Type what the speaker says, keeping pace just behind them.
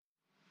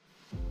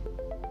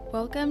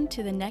Welcome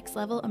to the Next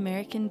Level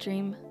American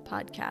Dream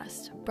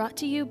podcast, brought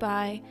to you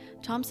by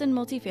Thompson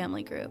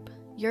Multifamily Group.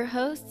 Your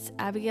hosts,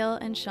 Abigail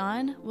and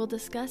Sean, will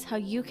discuss how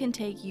you can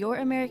take your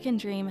American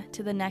dream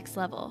to the next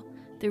level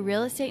through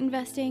real estate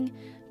investing,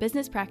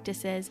 business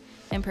practices,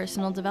 and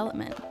personal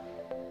development.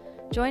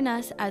 Join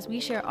us as we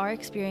share our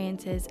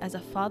experiences as a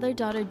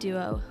father-daughter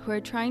duo who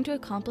are trying to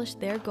accomplish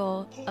their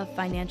goal of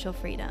financial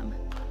freedom.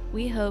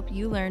 We hope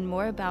you learn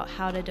more about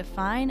how to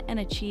define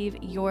and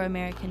achieve your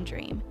American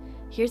dream.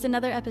 Here's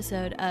another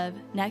episode of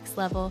Next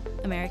Level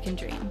American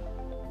Dream.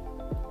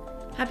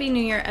 Happy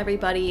New Year,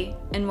 everybody,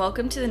 and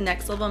welcome to the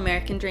Next Level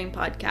American Dream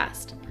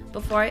podcast.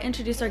 Before I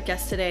introduce our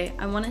guest today,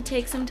 I want to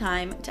take some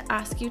time to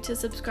ask you to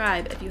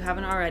subscribe if you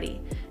haven't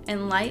already,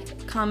 and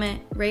like,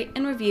 comment, rate,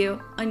 and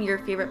review on your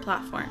favorite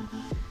platform.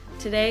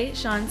 Today,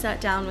 Sean sat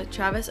down with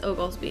Travis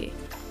Oglesby.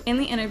 In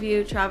the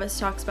interview, Travis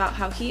talks about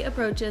how he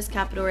approaches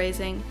capital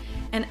raising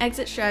and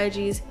exit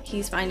strategies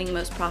he's finding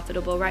most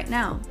profitable right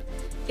now.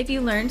 If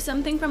you learned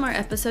something from our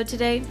episode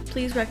today,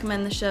 please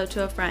recommend the show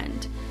to a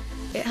friend.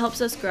 It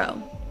helps us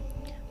grow.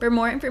 For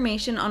more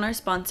information on our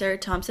sponsor,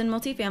 Thompson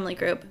Multifamily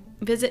Group,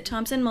 visit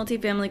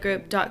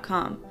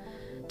thompsonmultifamilygroup.com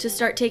to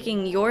start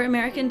taking your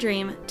American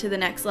dream to the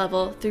next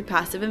level through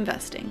passive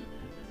investing.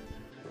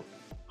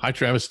 Hi,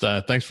 Travis.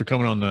 Thanks for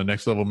coming on the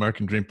Next Level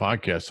American Dream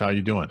podcast. How are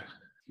you doing?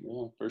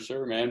 Yeah, for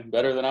sure, man.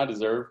 Better than I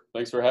deserve.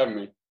 Thanks for having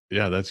me.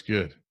 Yeah, that's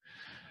good.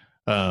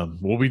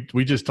 Well,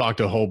 we just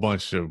talked a whole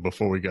bunch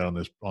before we got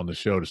on the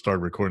show to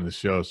start recording the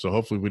show. So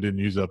hopefully we didn't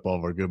use up all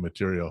of our good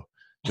material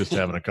just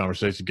having a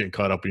conversation, getting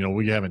caught up. You know,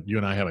 you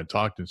and I haven't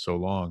talked in so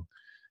long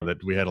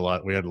that we had a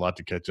lot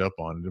to catch up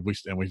on.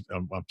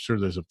 I'm sure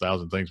there's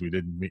 1,000 things we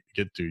didn't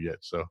get to yet.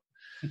 So,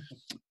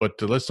 but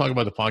let's talk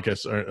about the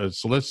podcast.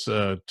 So let's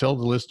tell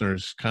the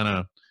listeners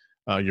kind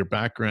of your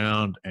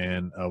background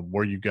and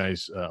where you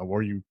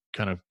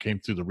kind of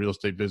came through the real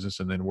estate business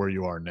and then where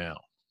you are now.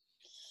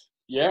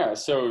 Yeah,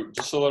 so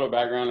just a little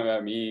background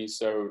about me.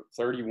 So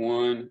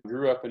 31,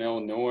 grew up in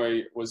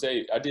Illinois,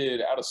 I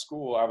did out of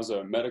school, I was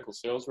a medical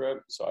sales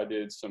rep. So I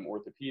did some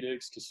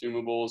orthopedics,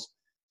 consumables.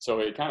 So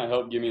it kind of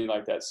helped give me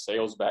like that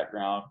sales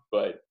background,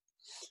 but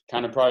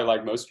kind of probably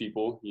like most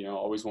people, you know,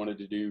 always wanted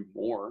to do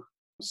more.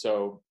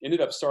 So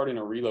ended up starting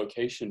a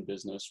relocation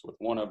business with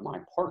one of my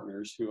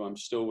partners who I'm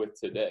still with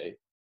today.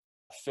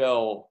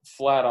 Fell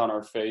flat on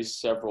our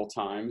face several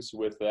times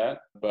with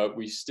that, but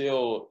we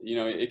still, you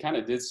know, it kind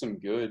of did some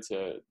good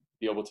to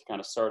be able to kind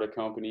of start a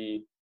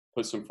company,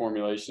 put some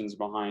formulations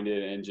behind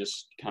it and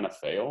just kind of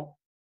fail.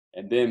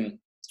 And then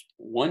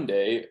one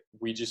day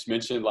we just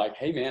mentioned like,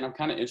 hey man, I'm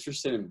kind of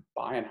interested in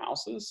buying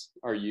houses.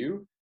 Are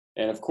you?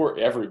 And of course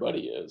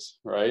everybody is,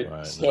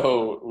 right?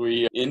 So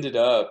we ended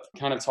up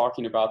kind of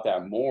talking about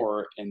that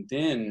more. And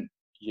then,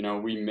 you know,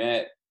 we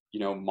met, you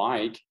know,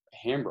 Mike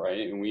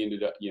Hambright, and he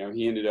ended up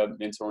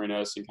mentoring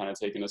us and kind of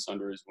taking us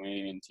under his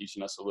wing and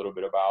teaching us a little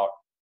bit about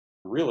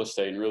real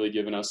estate and really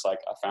giving us like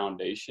a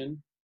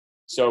foundation.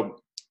 So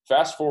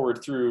fast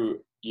forward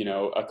through, you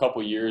know, a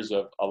couple years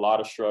of a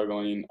lot of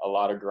struggling, a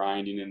lot of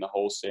grinding in the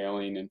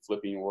wholesaling and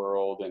flipping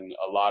world, and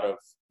a lot of,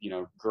 you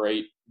know,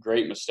 great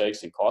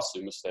mistakes and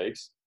costly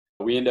mistakes.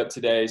 We end up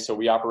today, so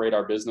we operate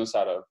our business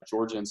out of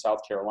Georgia and South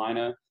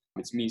Carolina.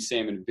 It's me,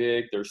 Sam, and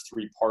Vic. There's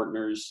 3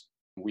 partners.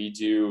 We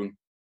do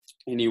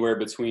anywhere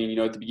between, you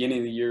know, at the beginning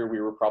of the year, we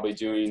were probably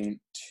doing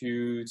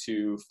 2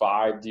 to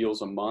 5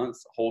 deals a month,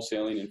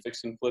 wholesaling and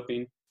fix and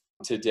flipping.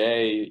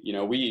 Today, you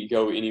know, we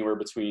go anywhere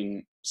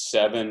between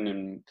 7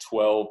 and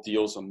 12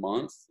 deals a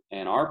month.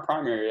 And our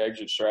primary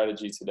exit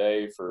strategy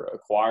today for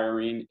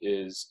acquiring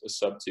is a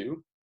sub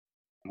 2.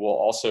 We'll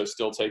also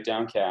still take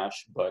down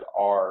cash, but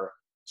our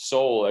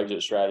sole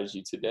exit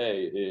strategy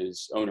today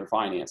is owner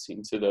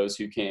financing to those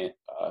who can't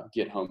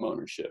get home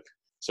ownership.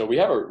 So we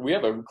have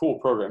a cool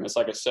program. It's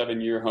like a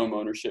 7-year home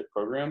ownership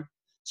program.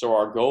 So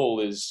our goal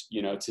is,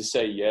 you know, to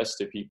say yes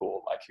to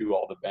people like who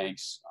all the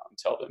banks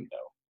tell them no.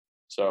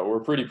 So we're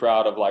pretty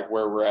proud of like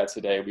where we're at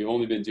today. We've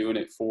only been doing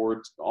it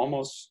for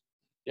almost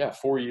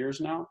 4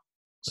 years now.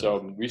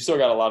 So we've still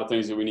got a lot of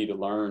things that we need to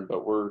learn,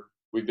 but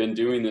we've been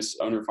doing this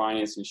owner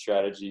financing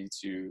strategy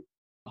to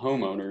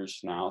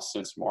homeowners now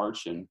since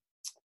March, and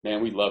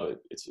man, we love it.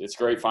 It's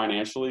great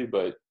financially,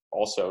 but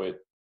also it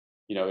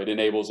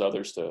enables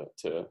others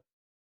to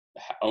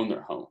own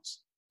their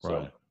homes. So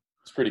right.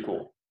 It's pretty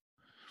cool.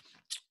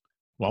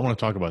 Well, I want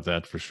to talk about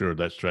that for sure,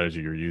 that strategy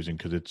you're using,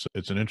 because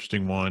it's an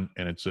interesting one,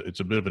 and it's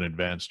a bit of an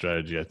advanced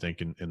strategy, I think,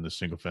 in the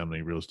single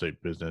family real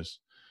estate business.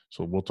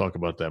 So we'll talk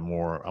about that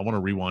more. I want to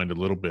rewind a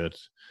little bit,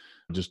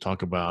 just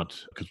talk about,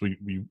 because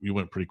we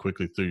went pretty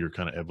quickly through your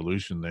kind of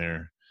evolution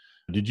there.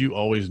 Did you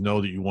always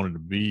know that you wanted to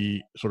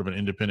be sort of an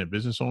independent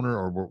business owner,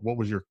 or what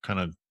was your kind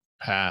of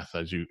path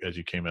as you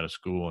came out of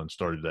school and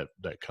started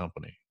that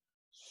company?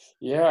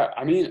 Yeah,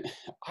 I mean,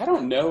 I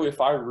don't know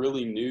if I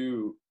really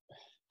knew.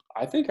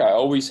 I think I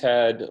always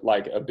had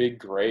like a big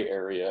gray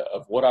area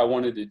of what I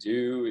wanted to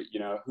do, you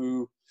know,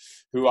 who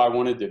I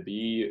wanted to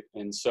be.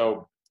 And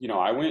so, you know,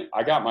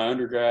 I got my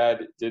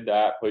undergrad, did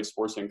that, played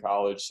sports in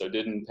college, so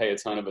didn't pay a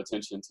ton of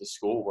attention to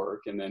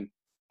schoolwork, and then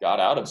got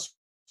out of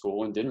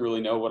school and didn't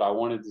really know what I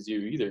wanted to do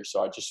either.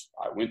 So I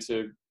went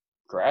to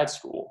grad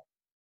school.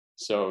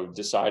 So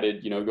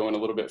decided, going a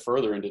little bit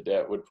further into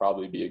debt would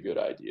probably be a good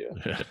idea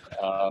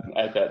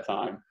at that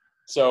time.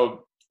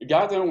 So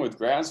got done with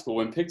grad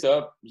school and picked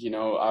up,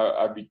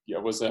 I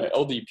was an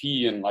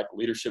LDP in like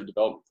leadership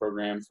development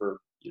program for,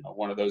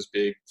 one of those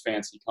big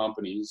fancy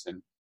companies.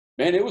 And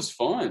man, it was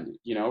fun,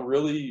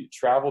 really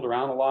traveled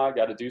around a lot,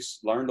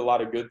 learned a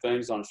lot of good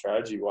things on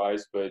strategy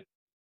wise, but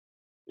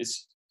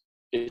it's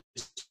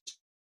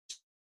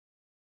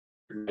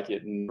like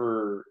it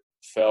never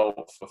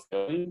felt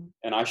fulfilling.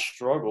 And I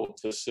struggled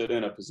to sit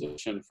in a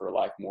position for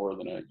like more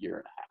than a year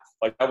and a half.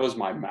 Like that was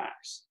my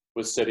max,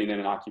 was sitting in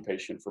an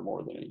occupation for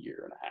more than a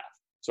year and a half.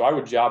 So I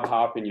would job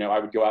hop and, I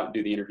would go out and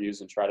do the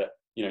interviews and try to,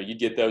 you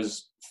get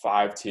those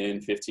 5,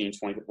 10, 15,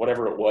 20,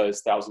 whatever it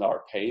was, $1,000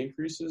 pay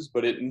increases,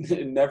 but it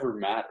never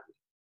mattered.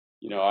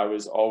 I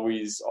was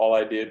always, all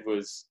I did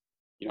was,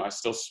 I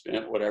still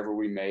spent whatever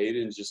we made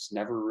and just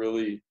never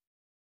really,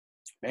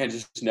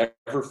 just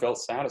never felt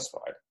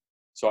satisfied.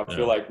 So I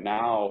feel like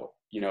now,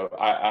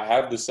 I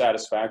have the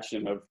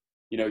satisfaction of,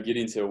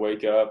 getting to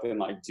wake up and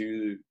like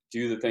do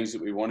the things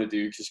that we want to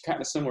do, which is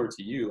kind of similar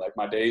to you. Like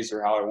my days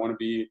are how I want to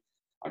be.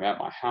 I'm at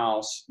my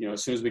house,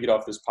 as soon as we get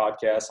off this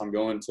podcast, I'm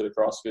going to the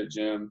CrossFit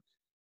gym.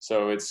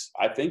 So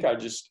I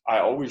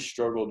always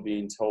struggled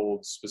being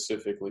told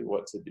specifically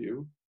what to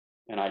do.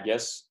 And I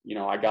guess,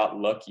 I got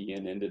lucky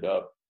and ended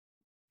up,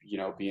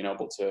 being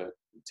able to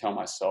tell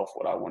myself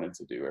what I wanted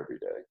to do every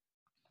day.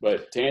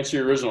 But to answer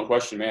your original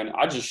question, man,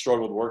 I just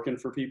struggled working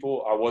for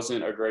people. I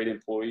wasn't a great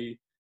employee.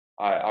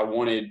 I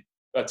wanted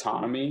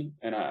autonomy,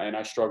 and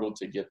I struggled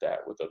to get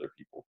that with other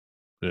people.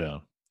 Yeah.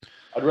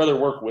 I'd rather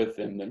work with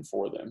them than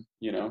for them,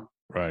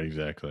 Right.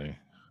 Exactly.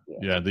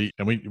 Yeah.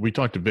 And we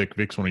talked to Vic.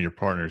 Vic's one of your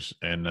partners,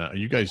 and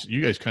you guys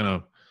kind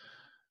of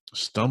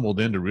stumbled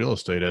into real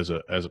estate as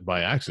by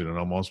accident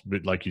almost,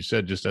 but like you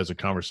said, just as a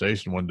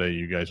conversation one day,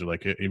 you guys are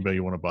like, anybody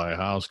want to buy a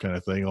house kind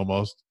of thing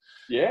almost.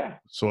 Yeah.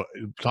 So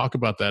talk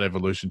about that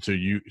evolution to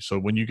you. So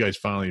when you guys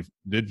finally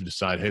did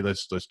decide, hey,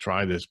 let's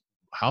try this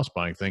house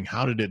buying thing,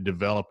 how did it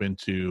develop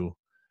into,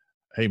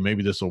 hey,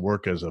 maybe this will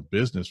work as a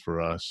business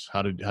for us?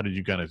 How did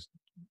you kind of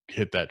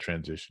hit that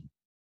transition?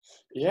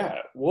 Yeah.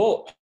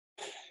 Well,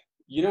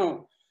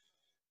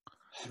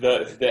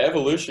 the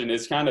evolution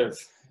is kind of,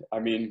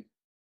 I'll give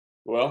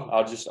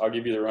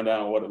you the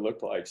rundown on what it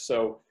looked like.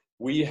 So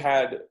we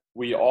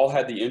all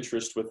had the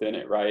interest within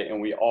it, right?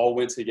 And we all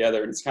went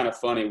together, and it's kind of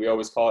funny. We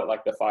always call it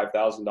like the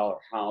 $5,000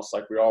 house.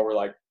 Like we all were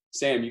like,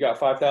 Sam, you got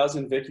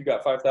 5,000, Vic, you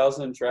got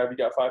 5,000, Trav, you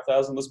got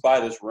 5,000. Let's buy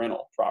this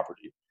rental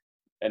property.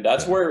 And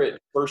that's where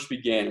it first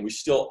began. We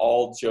still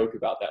all joke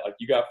about that. Like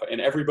and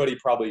everybody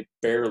probably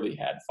barely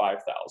had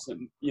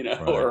 5,000,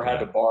 or had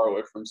to borrow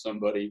it from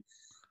somebody.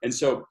 And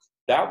so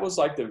that was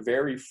like the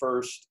very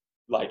first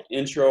like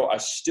intro. I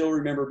still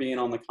remember being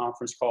on the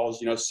conference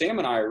calls. Sam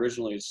and I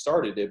originally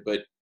started it, but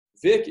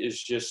Vic is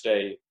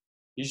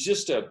he's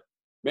just a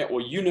man.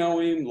 Well,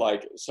 him,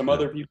 like some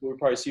other people would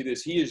probably see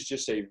this. He is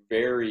just a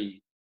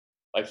very,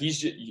 like,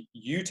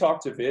 you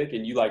talk to Vic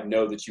and you like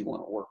know that you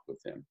want to work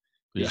with him.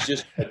 He's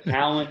just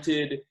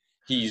talented.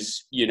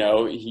 He's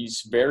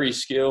very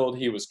skilled.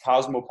 He was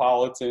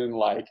cosmopolitan,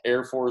 like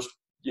Air Force,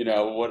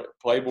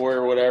 Playboy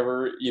or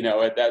whatever,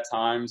 at that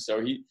time.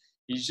 So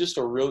he's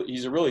a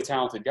really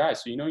talented guy.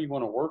 So, you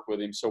want to work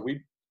with him. So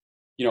we,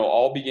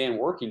 all began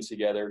working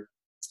together,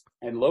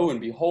 and lo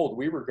and behold,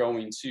 we were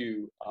going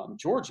to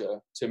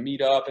Georgia to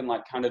meet up and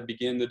like kind of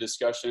begin the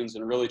discussions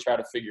and really try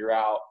to figure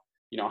out,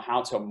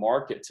 how to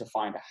market to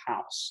find a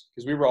house.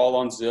 Because we were all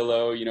on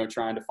Zillow,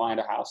 trying to find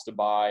a house to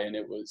buy, and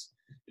it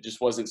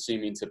just wasn't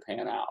seeming to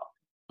pan out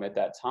at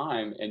that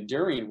time. And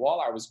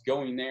while I was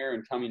going there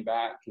and coming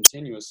back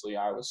continuously,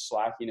 I was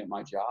slacking at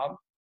my job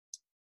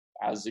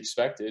as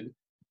expected,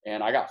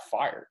 and I got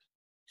fired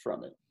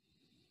from it.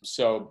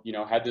 So,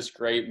 had this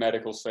great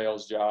medical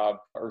sales job,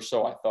 or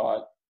so I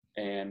thought,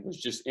 and was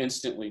just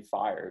instantly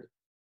fired.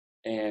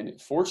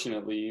 And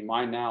fortunately,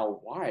 my now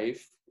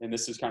wife, and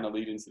this is kind of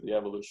leading to the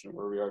evolution of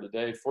where we are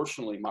today.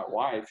 Fortunately, my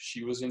wife,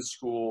 she was in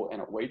school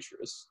and a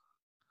waitress.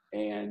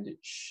 And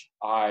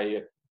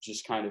I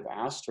just kind of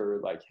asked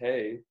her, like,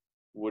 hey,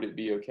 would it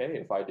be okay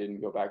if I didn't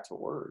go back to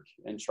work,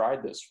 and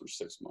tried this for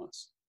 6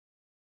 months?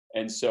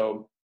 And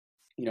so,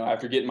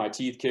 after getting my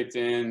teeth kicked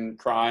in,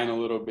 crying a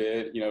little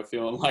bit,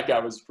 feeling like I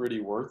was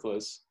pretty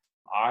worthless,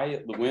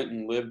 I went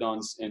and lived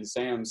in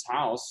Sam's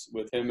house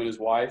with him and his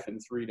wife and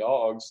 3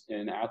 dogs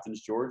in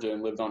Athens, Georgia,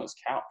 and lived on his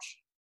couch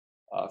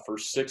for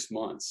 6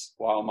 months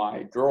while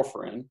my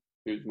girlfriend,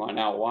 who's my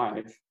now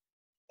wife,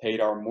 paid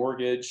our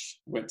mortgage,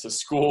 went to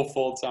school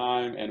full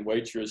time, and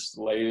waitress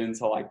late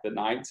into like the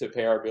night to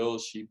pay our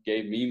bills. She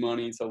gave me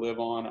money to live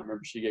on. I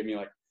remember she gave me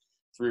like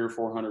 $300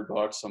 or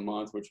 $400 a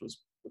month, which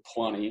was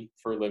plenty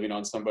for living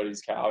on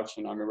somebody's couch.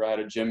 And I remember I had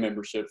a gym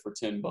membership for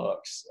 $10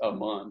 a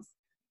month.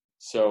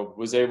 So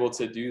was able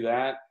to do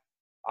that.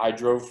 I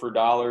drove for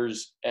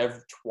dollars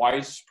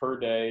twice per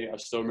day. I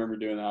still remember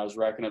doing that. I was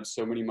racking up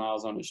so many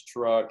miles on his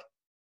truck.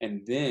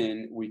 And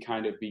then we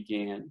kind of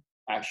began,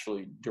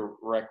 actually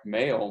direct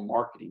mail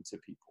marketing to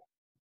people.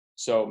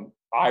 So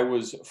I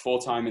was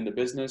full-time in the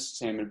business.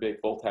 Sam and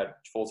Vic both had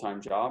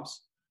full-time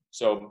jobs.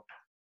 So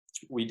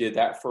we did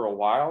that for a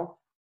while.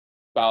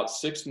 About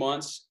 6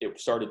 months, it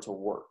started to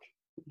work.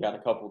 We got a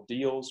couple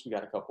deals, we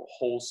got a couple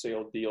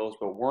wholesale deals,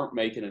 but weren't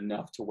making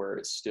enough to where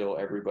it's still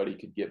everybody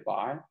could get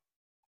by.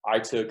 I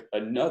took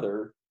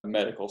another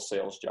medical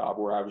sales job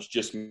where I was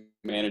just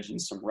managing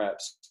some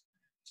reps,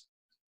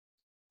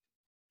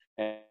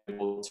 and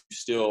able to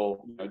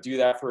still do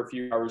that for a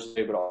few hours a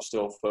day, but I'll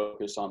still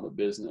focus on the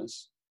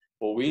business.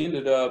 Well, we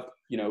ended up,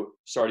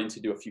 starting to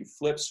do a few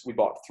flips. We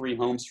bought 3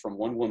 homes from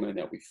one woman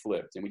that we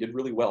flipped, and we did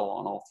really well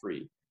on all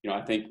 3.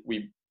 I think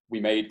we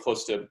made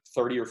close to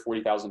 $30,000 or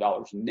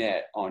 $40,000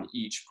 net on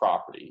each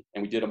property,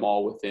 and we did them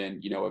all within,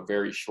 a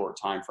very short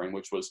time frame,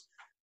 which was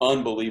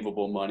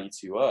unbelievable money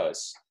to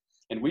us.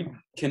 And we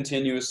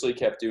continuously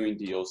kept doing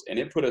deals, and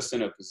it put us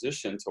in a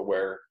position to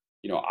where,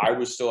 I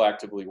was still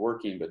actively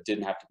working, but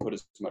didn't have to put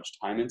as much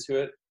time into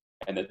it.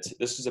 And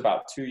this is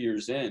about 2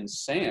 years in.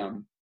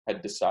 Sam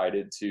had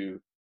decided to,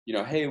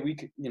 hey, we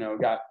could,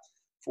 got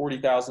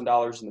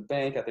 $40,000 in the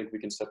bank. I think we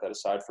can set that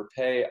aside for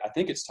pay. I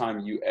think it's time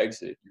you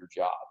exit your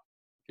job,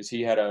 because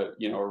he had a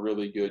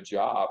really good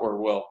job,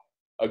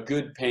 a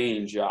good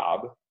paying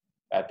job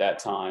at that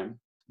time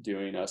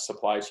doing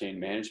supply chain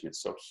management.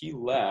 So he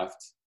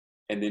left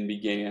and then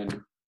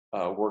began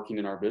working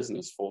in our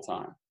business full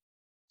time.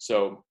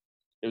 So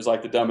it was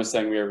like the dumbest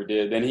thing we ever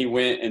did. Then he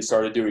went and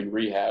started doing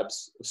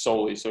rehabs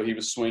solely. So he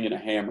was swinging a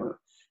hammer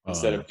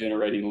instead of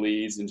generating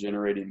leads and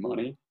generating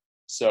money.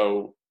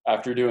 So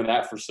after doing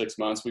that for 6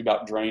 months, we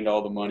about drained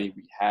all the money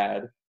we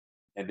had.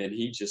 And then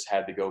he just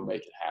had to go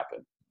make it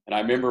happen. And I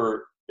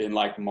remember in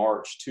like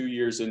March, 2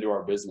 years into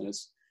our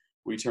business,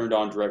 we turned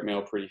on direct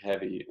mail pretty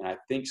heavy. And I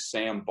think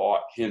Sam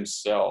bought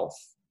himself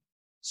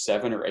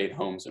 7 or 8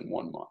 homes in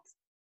 1 month,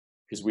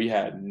 because we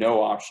had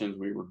no options.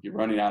 We were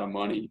running out of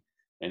money.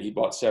 And he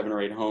bought 7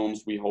 or 8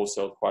 homes. We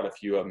wholesaled quite a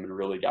few of them and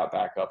really got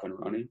back up and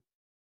running.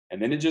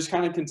 And then it just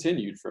kind of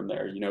continued from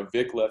there.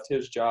 Vic left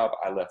his job.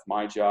 I left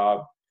my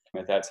job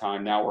at that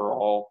time. Now we're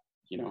all,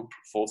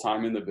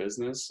 full-time in the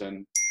business.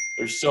 And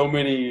there's so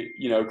many,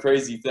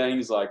 crazy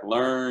things like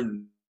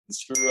learn,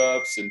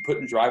 screw-ups, and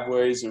putting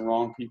driveways in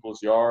wrong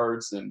people's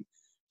yards and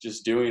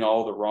just doing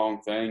all the wrong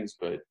things.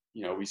 But,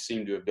 we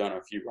seem to have done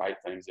a few right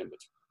things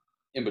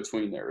in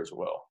between there as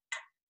well.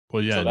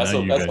 Well, yeah.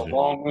 So that's a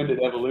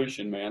long-winded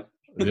evolution, man.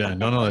 Yeah,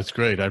 no, that's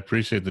great. I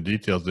appreciate the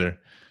details there.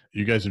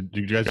 You guys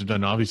have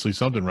done obviously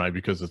something right,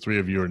 because the 3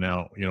 of you are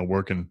now,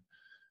 working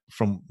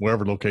from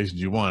wherever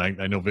locations you want.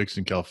 I know Vic's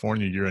in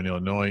California, you're in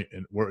Illinois,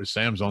 and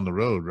Sam's on the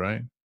road,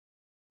 right?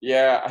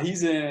 Yeah,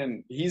 he's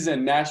in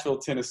Nashville,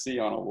 Tennessee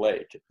on a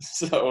lake.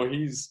 So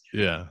he's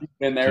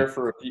been there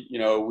for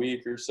a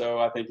week or so.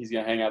 I think he's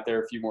gonna hang out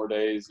there a few more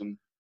days, and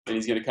then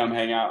he's gonna come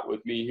hang out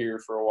with me here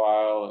for a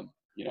while. And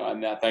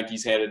and I think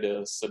he's headed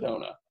to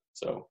Sedona.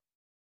 So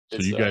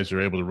you guys are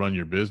able to run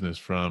your business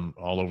from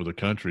all over the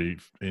country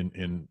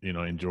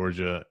in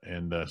Georgia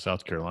and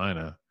South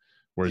Carolina,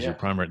 whereas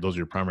those are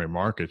your primary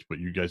markets, but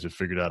you guys have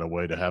figured out a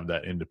way to have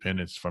that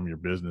independence from your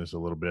business a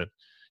little bit.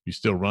 You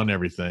still run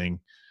everything,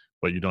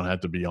 but you don't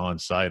have to be on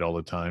site all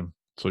the time.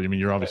 So,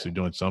 you're obviously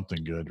doing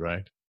something good,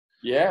 right?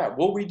 Yeah.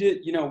 Well, we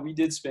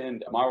did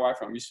spend, my wife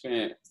and I, we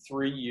spent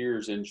 3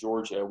 years in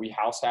Georgia. We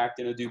house hacked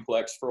in a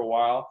duplex for a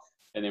while.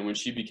 And then when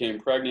she became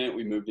pregnant,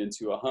 we moved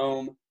into a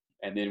home.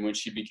 And then when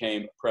she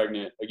became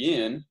pregnant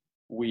again,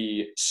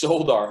 we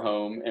sold our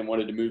home and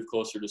wanted to move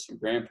closer to some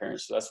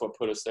grandparents. So that's what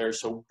put us there.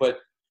 So, but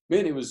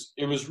man, it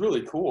was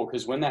really cool,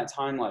 because when that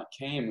time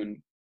came, and,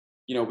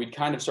 we'd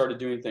kind of started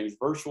doing things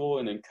virtual,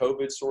 and then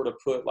COVID sort of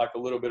put like a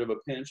little bit of a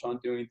pinch on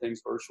doing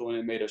things virtual, and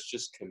it made us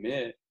just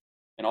commit.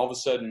 And all of a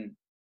sudden,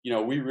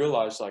 we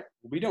realized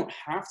we don't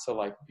have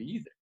to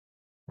be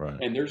there.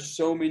 Right. And there's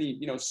so many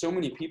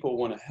people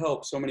want to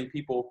help. So many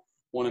people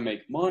want to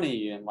make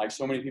money, and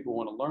so many people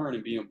want to learn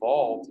and be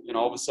involved. And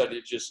all of a sudden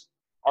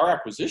our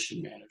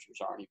acquisition managers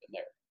aren't even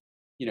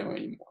there,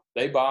 anymore.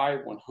 They buy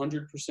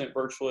 100%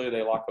 virtually.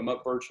 They lock them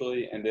up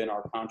virtually. And then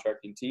our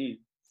contracting team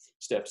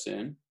steps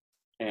in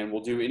and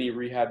will do any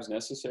rehabs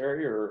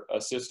necessary or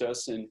assist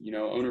us in,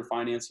 owner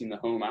financing the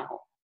home out.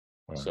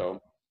 Right. So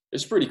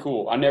it's pretty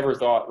cool. I never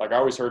thought, I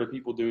always heard of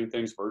people doing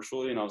things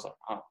virtually, and I was like,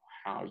 oh,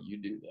 how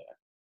you do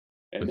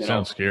that? And it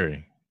sounds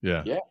scary.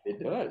 Yeah. Yeah,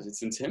 it does.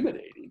 It's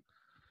intimidating.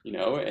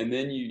 And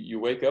then you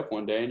wake up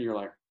one day and you're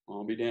like, well,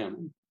 I'll be damned,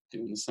 I'm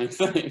doing the same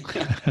thing.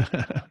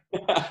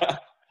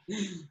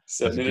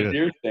 Sitting in a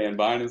deer stand,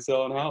 buying and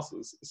selling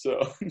houses. So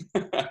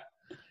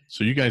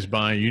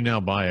you now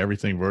buy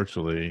everything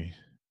virtually.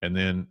 And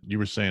then you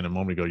were saying a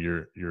moment ago,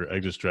 your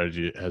exit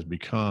strategy has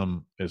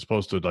become, as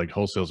opposed to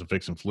wholesales and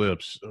fix and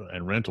flips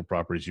and rental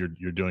properties,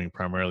 you're doing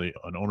primarily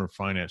an owner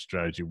finance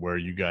strategy, where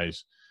you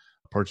guys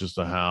purchase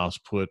the house,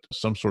 put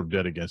some sort of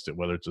debt against it,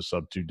 whether it's a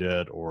sub-2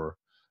 debt or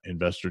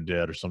investor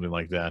debt or something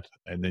like that,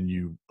 and then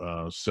you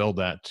sell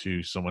that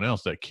to someone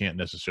else that can't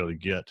necessarily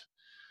get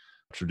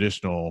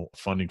traditional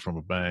funding from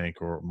a bank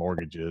or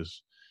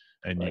mortgages,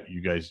 and right.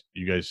 you guys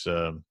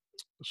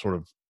sort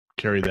of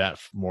carry that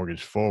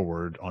mortgage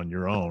forward on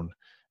your own.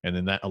 And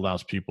then that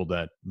allows people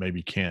that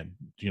maybe can't,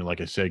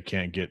 like I said,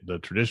 can't get the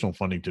traditional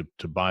funding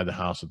to buy the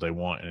house that they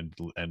want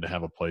and to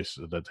have a place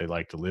that they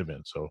like to live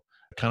in. So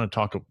kind of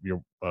talk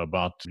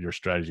about your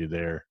strategy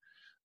there,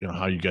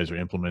 how you guys are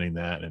implementing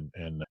that and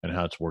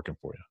how it's working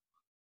for you.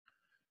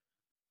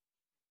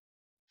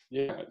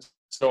 Yeah.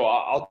 So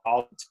I'll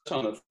touch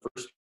on the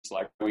first piece,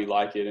 like we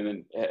like it, and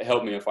then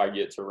help me if I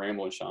get to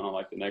ramble and Sean on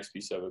like the next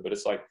piece of it. But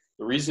it's like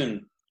the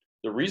reason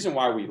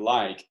why we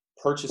like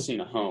purchasing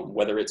a home,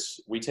 whether it's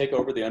we take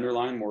over the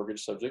underlying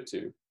mortgage subject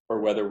to, or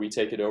whether we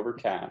take it over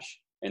cash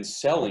and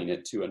selling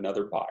it to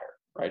another buyer,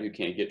 right, who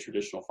can't get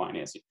traditional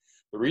financing.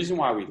 The reason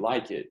why we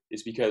like it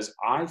is because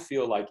I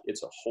feel like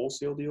it's a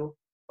wholesale deal,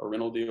 a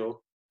rental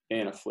deal,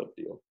 and a flip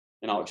deal.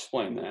 And I'll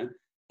explain that.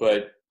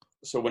 But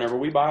so whenever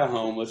we buy a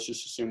home, let's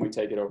just assume we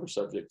take it over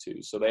subject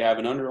to. So they have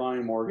an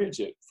underlying mortgage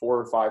at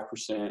 4 or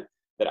 5%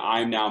 that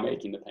I'm now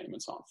making the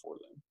payments on for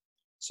them.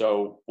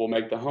 So we'll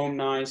make the home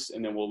nice,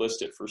 and then we'll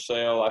list it for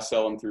sale. I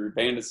sell them through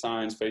bandit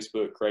signs,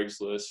 Facebook,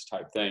 Craigslist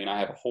type thing. And I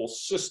have a whole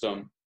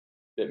system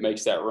that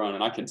makes that run.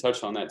 And I can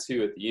touch on that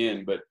too at the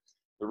end. But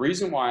the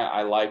reason why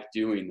I like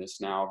doing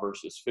this now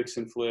versus fix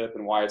and flip,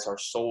 and why it's our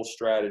sole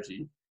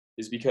strategy,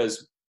 is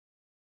because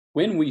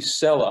when we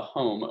sell a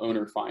home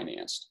owner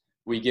financed,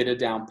 we get a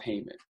down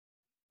payment.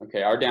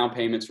 Okay, our down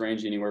payments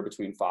range anywhere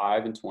between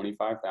 $5,000 and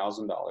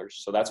 $25,000.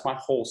 So that's my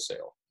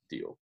wholesale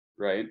deal,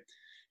 right?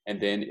 And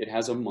then it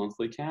has a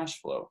monthly cash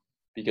flow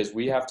because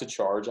we have to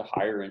charge a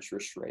higher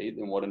interest rate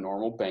than what a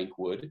normal bank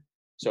would.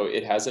 So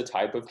it has a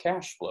type of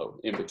cash flow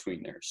in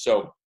between there.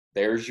 So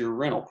there's your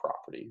rental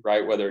property,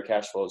 right? Whether it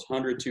cash flows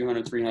 100,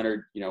 200,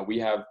 300, we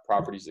have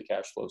properties that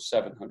cash flow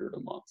 700 a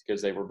month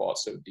because they were bought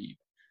so deep.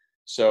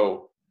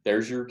 So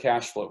there's your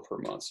cash flow per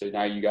month. So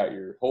now you got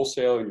your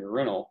wholesale and your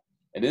rental,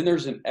 and then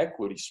there's an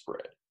equity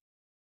spread.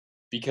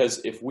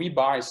 Because if we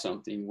buy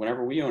something,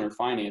 whenever we own or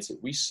finance it,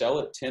 we sell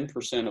it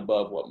 10%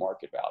 above what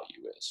market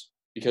value is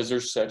because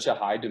there's such a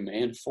high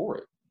demand for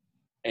it.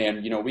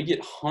 And, we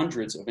get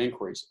hundreds of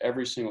inquiries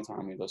every single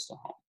time we list a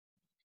home.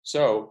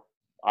 So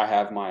I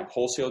have my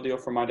wholesale deal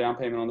for my down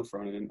payment on the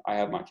front end. I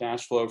have my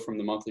cash flow from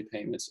the monthly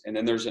payments. And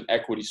then there's an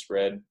equity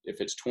spread.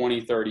 If it's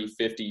 $20, $30,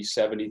 $50,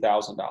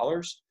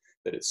 $70,000,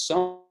 that at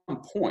some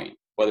point,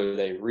 whether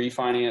they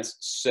refinance,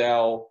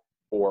 sell,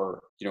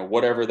 or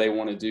whatever they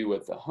want to do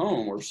with the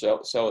home, or sell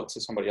it to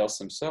somebody else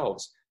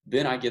themselves,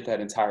 then I get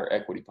that entire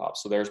equity pop.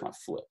 So there's my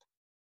flip.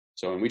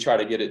 So, and we try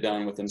to get it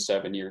done within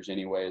 7 years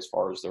anyway, as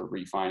far as their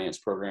refinance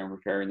program,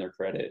 repairing their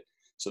credit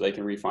so they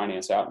can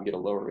refinance out and get a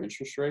lower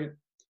interest rate.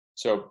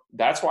 So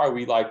that's why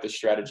we like the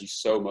strategy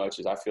so much,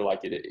 is I feel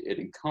like it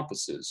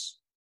encompasses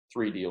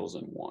 3 deals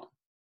in one.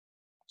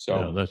 So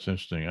you. Yeah, that's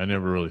interesting. I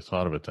never really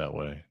thought of it that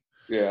way.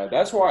 Yeah,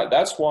 that's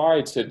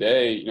why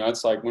today,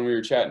 it's like when we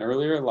were chatting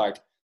earlier, like,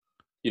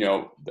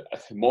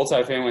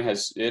 multifamily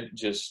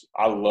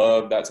I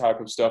love that type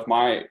of stuff.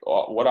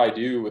 What I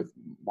do with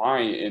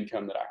my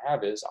income that I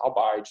have is I'll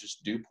buy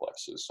just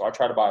duplexes. So I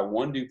try to buy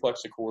 1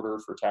 duplex a quarter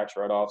for tax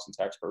write-offs and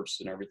tax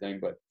purposes and everything.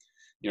 But,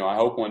 I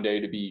hope one day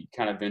to be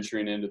kind of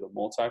venturing into the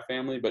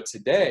multifamily. But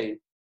today,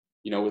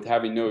 with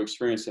having no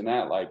experience in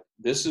that, like,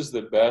 this is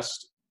the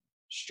best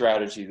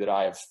strategy that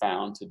I have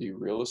found to do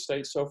real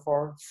estate so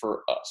far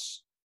for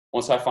us.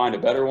 Once I find a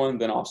better one,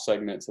 then I'll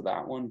segment to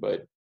that one.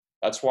 But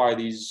that's why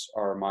these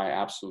are my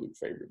absolute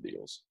favorite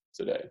deals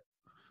today.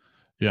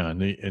 Yeah,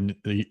 and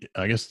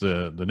I guess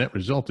the net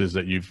result is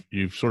that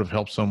you've sort of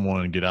helped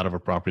someone get out of a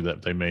property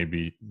that they may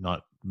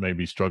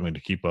be struggling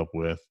to keep up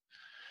with.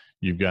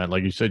 You've got,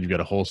 like you said, you've got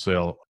a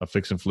wholesale, a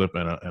fix and flip,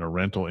 and a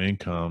rental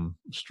income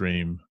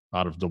stream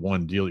out of the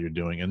one deal you're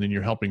doing, and then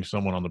you're helping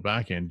someone on the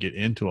back end get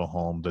into a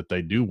home that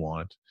they do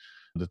want,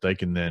 that they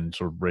can then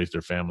sort of raise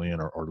their family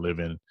in or live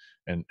in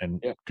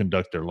and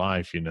conduct their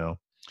life.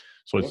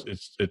 So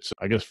it's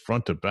I guess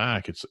front to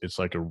back, it's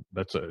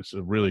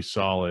a really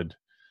solid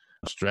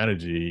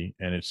strategy,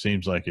 and it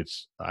seems like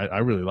I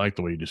really like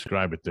the way you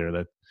describe it there.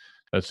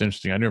 That's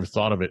interesting. I never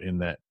thought of it in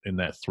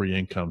that 3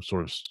 income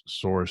sort of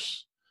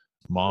source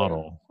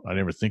model. I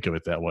never think of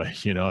it that way,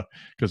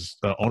 because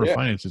the owner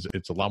finance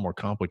it's a lot more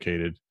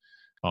complicated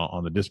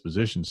on the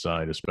disposition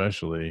side,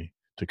 especially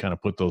to kind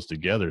of put those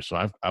together. So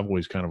I've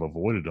always kind of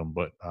avoided them,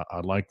 but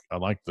I like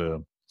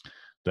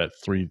that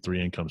three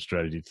income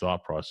strategy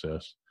thought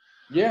process.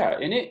 Yeah,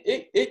 and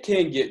it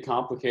can get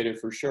complicated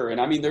for sure. And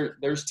I mean,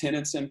 there's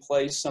tenants in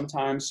place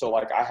sometimes. So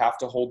like I have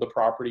to hold the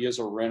property as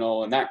a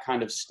rental, and that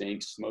kind of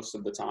stinks most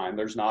of the time.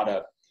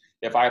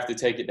 If I have to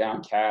take it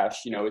down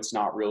cash, it's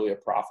not really a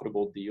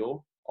profitable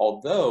deal,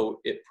 although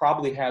it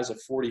probably has a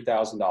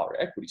 $40,000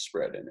 equity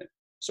spread in it.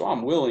 So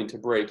I'm willing to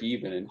break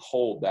even and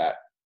hold that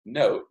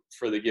note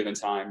for the given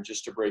time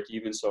just to break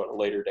even. So at a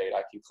later date,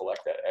 I can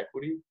collect that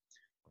equity.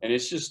 And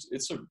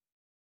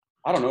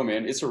I don't know,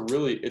 man. It's a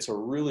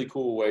really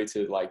cool way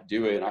to like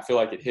do it. And I feel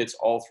like it hits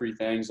all 3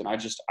 things. And I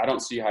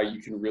don't see how you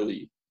can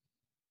beat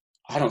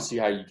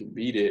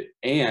it.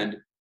 And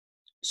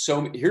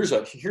so here's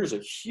a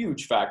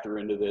huge factor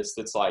into this.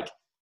 That's like,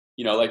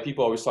 like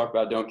people always talk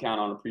about, don't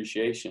count on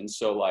appreciation.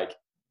 So like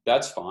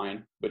That's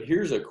fine. But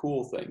here's a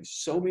cool thing.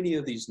 So many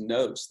of these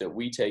notes that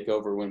we take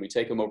over when we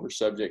take them over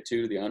subject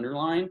to the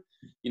underlying,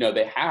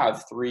 they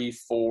have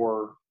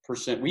 3-4%.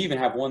 We even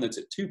have one that's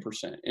at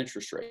 2%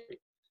 interest rate.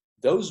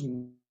 Those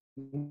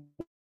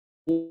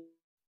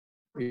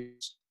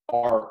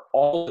are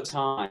all the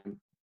time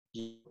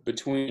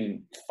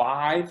between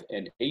 5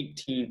 and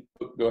 18.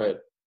 Go ahead.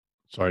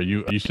 Sorry,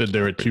 you said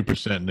they're at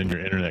 2%, and then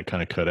your internet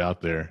kind of cut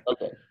out there.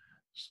 Okay.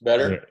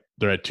 Better?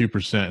 They're at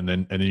 2%, and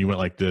then you went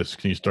like this.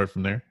 Can you start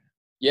from there?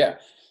 Yeah.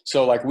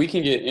 So like we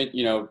can get,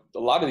 a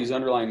lot of these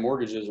underlying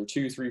mortgages are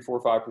 2, 3,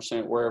 4,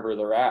 5% wherever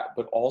they're at,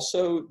 but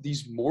also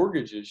these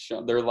mortgages,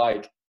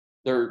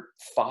 they're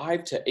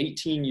 5 to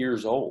 18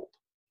 years old.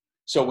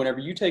 So whenever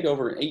you take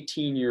over an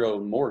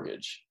 18-year-old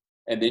mortgage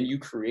and then you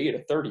create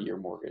a 30-year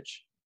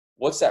mortgage,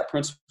 what's that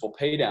principal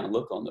pay down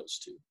look on those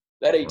two?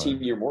 That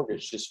 18-year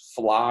mortgage just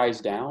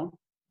flies down.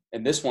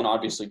 And this one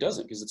obviously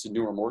doesn't because it's a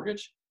newer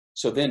mortgage.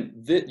 So then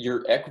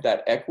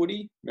that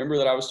equity, remember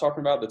that I was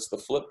talking about, that's the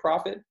flip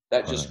profit,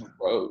 that just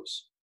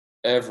grows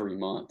every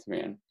month,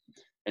 man.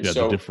 And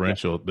so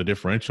the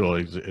differential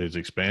is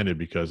expanded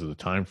because of the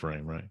time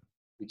frame, right?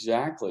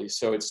 Exactly.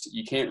 So it's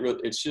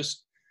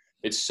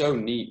so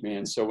neat,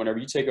 man. So whenever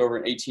you take over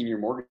an 18-year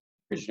mortgage,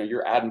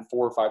 you're adding $4,000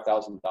 or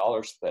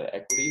 $5,000 to that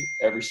equity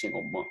every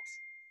single month.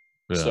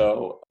 Yeah.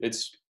 So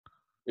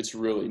it's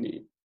really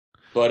neat.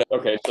 But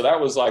okay, so that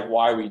was like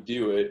why we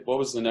do it. What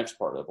was the next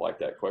part of like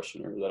that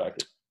question, or that I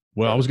could?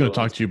 Well, I was going to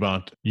talk to you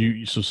about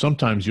you. So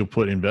sometimes you'll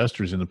put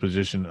investors in the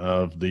position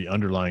of the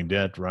underlying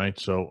debt, right?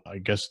 So I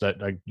guess that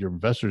your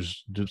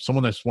investors,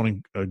 someone that's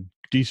wanting a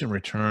decent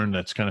return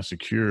that's kind of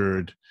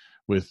secured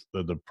with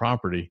the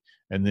property,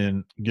 and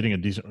then getting a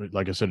decent,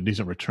 like I said, a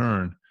decent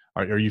return.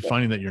 Are you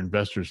finding that your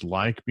investors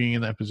like being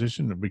in that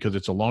position because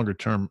it's a longer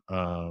term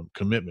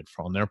commitment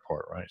on their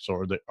part, right?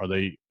 So are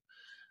they?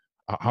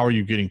 How are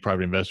you getting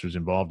private investors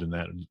involved in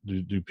that?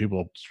 Do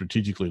people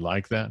strategically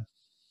like that?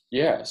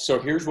 Yeah. So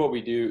here's what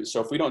we do.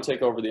 So if we don't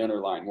take over the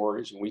underlying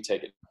mortgage and we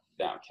take it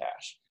down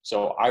cash,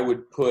 so I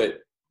would put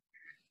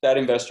that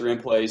investor in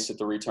place at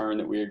the return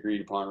that we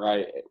agreed upon,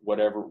 right?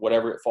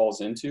 Whatever it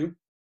falls into,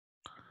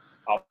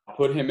 I'll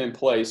put him in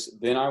place.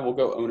 Then I will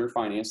go owner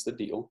finance the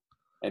deal.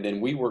 And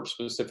then we work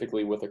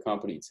specifically with a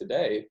company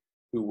today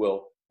who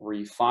will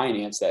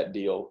refinance that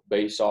deal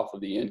based off of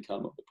the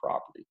income of the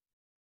property.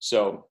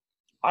 So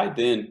I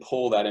then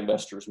pull that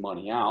investor's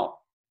money out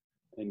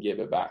and give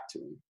it back to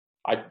him.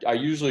 I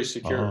usually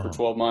secure it for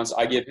 12 months.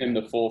 I give him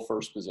the full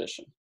first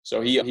position.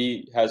 So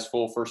he has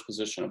full first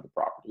position of the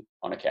property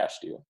on a cash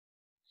deal.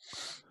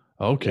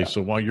 Okay. Yeah.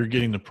 So while you're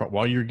getting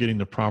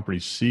the property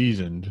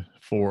seasoned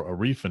for a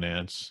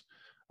refinance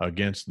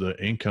against the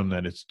income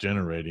that it's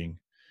generating,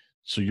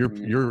 so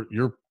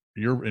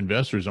your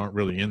investors aren't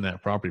really in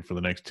that property for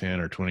the next 10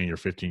 or 20 or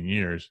 15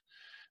 years.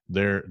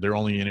 They're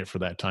only in it for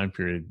that time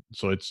period.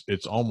 So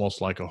it's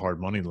almost like a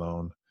hard money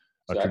loan,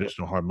 a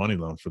traditional hard money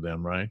loan for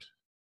them, right?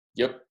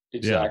 Yep,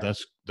 exactly. Yeah,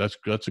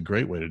 that's a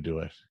great way to do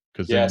it.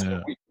 Because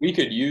so we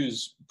could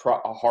use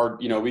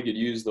we could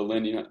use the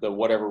lending, the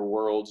whatever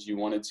worlds you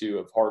wanted to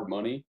of hard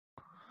money,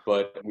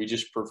 but we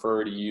just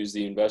prefer to use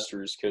the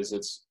investors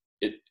because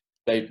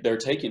they're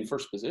taking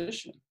first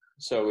position.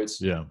 So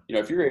it's,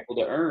 if you're able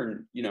to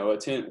earn,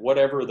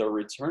 whatever the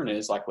return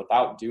is, like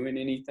without doing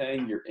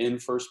anything, you're in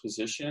first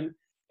position.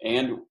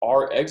 And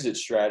our exit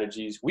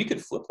strategies, we could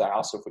flip the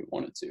house if we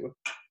wanted to,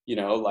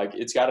 like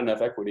it's got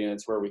enough equity and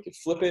it's where we could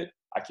flip it.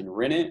 I can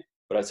rent it,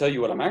 but I tell you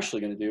what I'm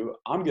actually going to do.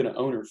 I'm going to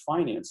owner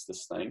finance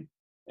this thing,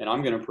 and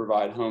I'm going to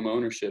provide home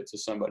ownership to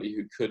somebody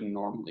who couldn't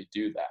normally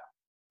do that.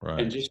 Right.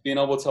 And just being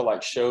able to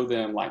like show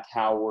them like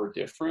how we're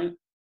different.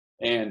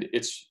 And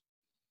it's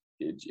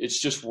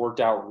just worked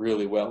out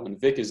really well.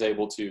 And Vic is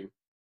able to,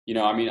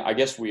 I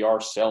guess we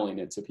are selling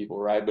it to people,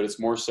 right? But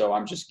it's more so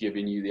I'm just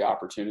giving you the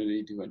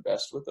opportunity to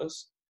invest with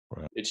us.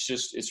 Right.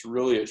 It's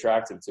really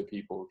attractive to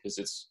people because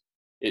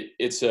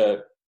it's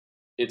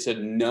a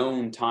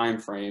known time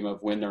frame of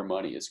when their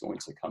money is going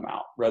to come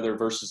out, rather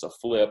versus a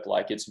flip.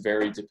 Like it's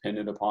very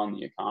dependent upon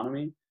the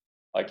economy.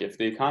 Like if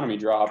the economy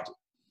dropped,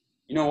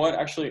 you know what?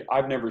 Actually,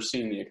 I've never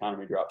seen the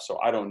economy drop, so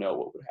I don't know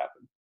what would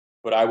happen.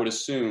 But I would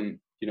assume,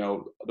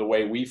 the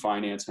way we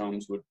finance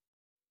homes would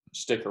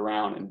stick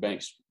around and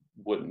banks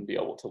wouldn't be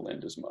able to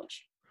lend as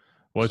much.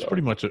 Well, it's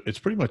pretty much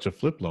a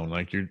flip loan.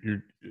 Like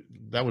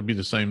that would be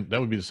the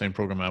same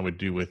program I would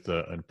do with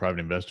a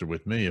private investor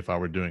with me if I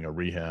were doing a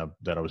rehab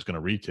that I was going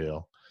to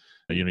retail.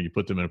 You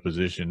put them in a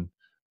position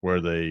where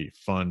they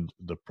fund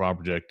the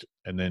project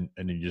and then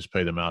you just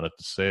pay them out at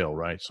the sale,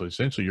 right? So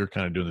essentially you're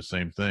kind of doing the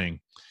same thing.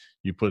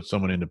 You put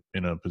someone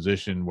in a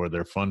position where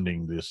they're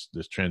funding this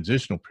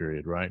transitional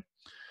period, right?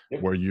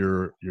 Yep. Where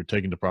you're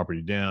taking the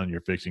property down, you're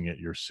fixing it,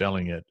 you're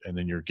selling it, and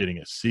then you're getting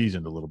it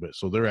seasoned a little bit.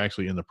 So they're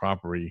actually in the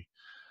property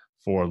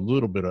for a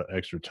little bit of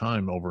extra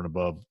time over and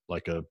above,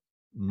 like a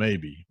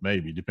maybe,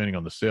 depending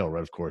on the sale,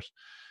 right? Of course,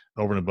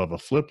 over and above a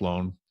flip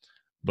loan.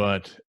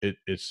 But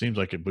it seems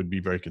like it would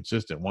be very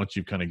consistent. Once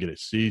you kind of get it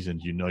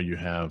seasoned, you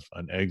have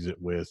an exit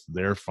with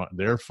their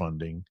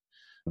funding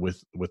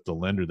with the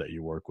lender that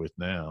you work with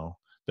now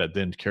that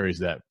then carries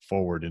that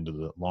forward into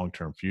the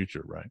long-term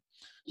future, right?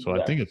 So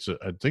Yeah. I think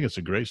it's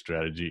a great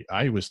strategy.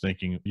 I was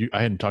thinking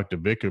I hadn't talked to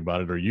Vic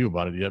about it or you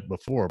about it yet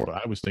before, but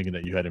I was thinking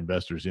that you had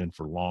investors in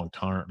for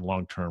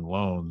long-term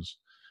loans,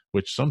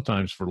 which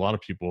sometimes for a lot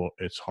of people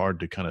it's hard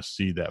to kind of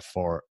see that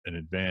far in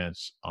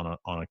advance on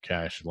a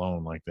cash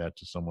loan like that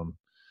to someone.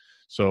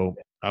 So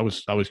I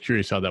was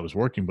curious how that was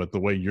working, but the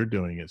way you're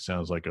doing it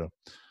sounds like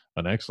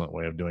an excellent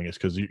way of doing it,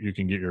 because you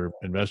can get your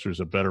investors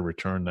a better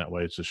return that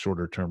way. It's a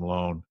shorter term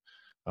loan,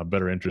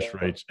 better interest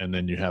rates, and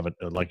then you have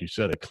like you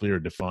said, a clear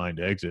defined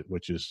exit,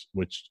 which is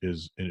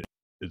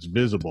it's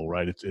visible,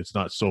 right? It's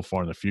not so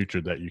far in the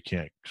future that you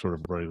can't sort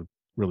of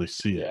really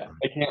see it. Yeah,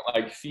 they can't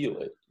like feel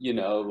it,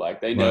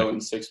 like they Right. know in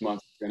 6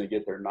 months they're going to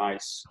get their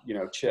nice,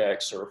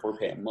 checks, or if we're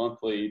paying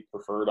monthly,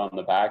 preferred on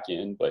the back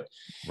end. But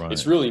Right.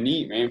 it's really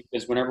neat, man,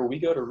 because whenever we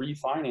go to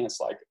refinance,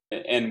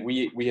 and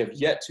we have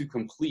yet to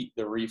complete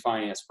the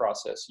refinance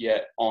process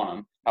yet on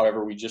them.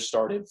 However, we just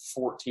started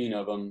 14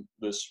 of them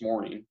this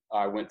morning.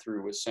 I went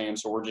through with Sam,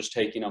 so we're just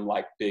taking them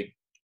like big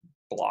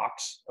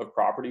blocks of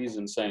properties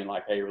and saying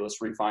like, hey, let's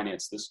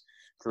refinance this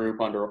group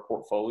under a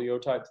portfolio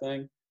type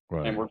thing.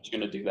 Right. And we're just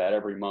going to do that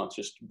every month,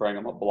 just bring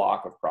them a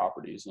block of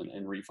properties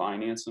and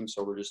refinance them.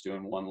 So we're just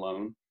doing one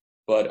loan.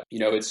 But,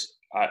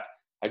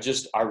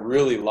 I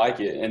really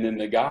like it. And then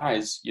the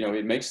guys,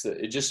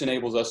 it just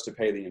enables us to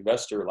pay the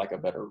investor like a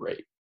better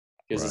rate,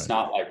 because it's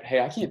not like,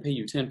 hey, I can't pay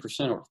you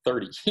 10% over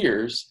 30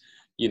 years,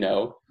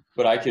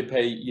 but I could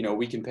pay,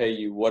 we can pay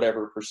you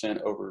whatever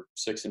percent over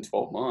 6 and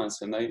 12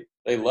 months. And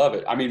they love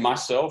it. I mean,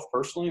 myself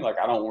personally, like,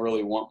 I don't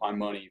really want my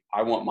money.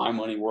 I want my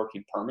money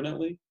working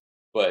permanently.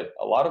 But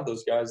a lot of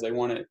those guys, they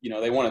want to,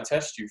 they want to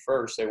test you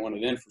first. They want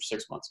it in for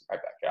 6 months and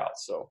right back out.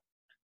 So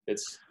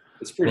it's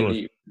pretty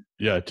neat.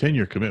 Yeah, a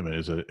 10-year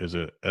commitment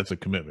that's a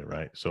commitment,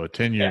 right? So a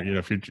 10-year,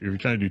 if you're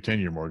trying to do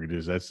 10-year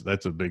mortgages,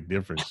 that's a big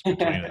difference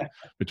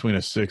between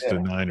a 6 to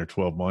 9 or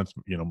 12 months,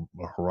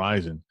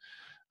 horizon.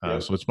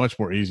 So it's much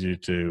easier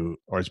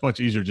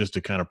just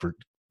to kind of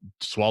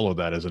swallow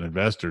that as an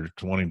investor,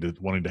 to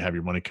wanting to have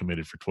your money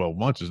committed for 12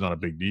 months is not a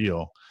big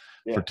deal.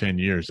 Yeah. For 10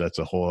 years, that's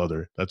a whole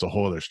other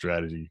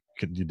strategy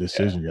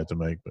decision you have to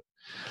make. But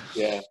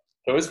so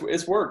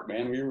it's worked,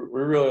 man. We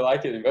really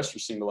like it.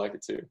 Investors seem to like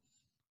it too.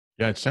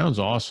 Yeah, it sounds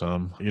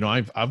awesome.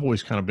 I've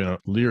always kind of been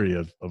leery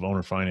of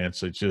owner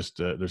finance. It's just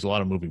there's a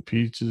lot of moving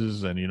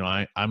pieces, and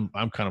I'm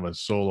kind of a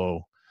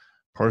solo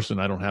person.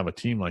 I don't have a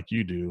team like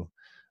you do.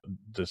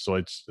 So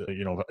it's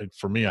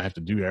for me, I have to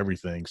do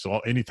everything. So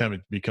anytime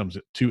it becomes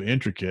too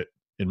intricate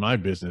in my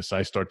business,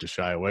 I start to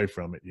shy away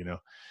from it.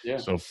 Yeah.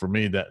 So for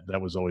me,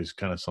 that was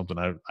kind of something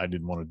I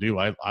didn't want to do.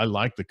 I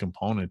like the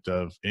component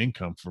of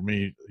income. For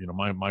me,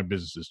 my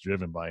business is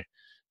driven by,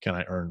 can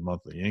I earn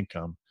monthly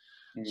income?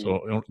 Mm-hmm.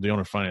 So the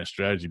owner finance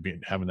strategy,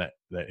 having that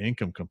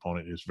income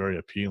component, is very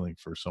appealing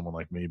for someone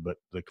like me. But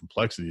the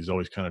complexity has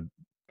always kind of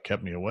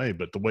kept me away.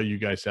 But the way you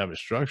guys have it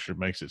structured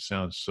makes it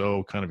sound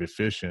so kind of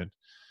efficient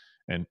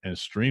and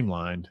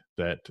streamlined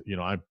that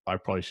I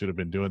probably should have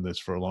been doing this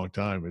for a long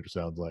time, it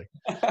sounds like.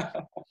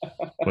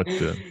 But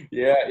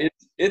yeah,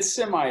 it's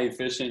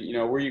semi-efficient.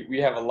 We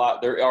have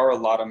there are a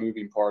lot of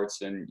moving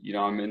parts, and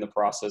I'm in the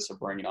process of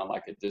bringing on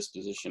like a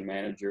disposition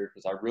manager,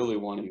 because I really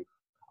want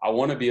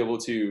to be able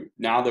to,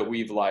 now that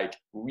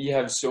we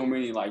have so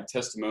many like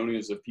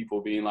testimonials of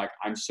people being like,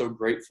 I'm so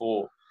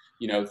grateful,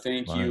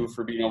 thank you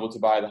for being able to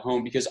buy the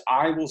home, because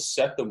I will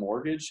set the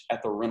mortgage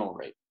at the rental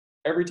rate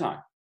every time.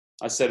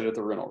 I set it at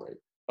the rental rate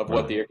of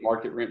what the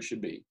market rent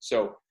should be.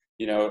 So,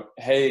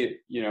 hey,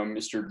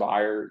 Mr.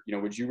 Buyer,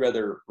 would you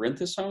rather rent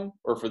this home,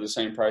 or for the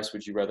same price,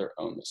 would you rather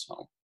own this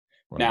home?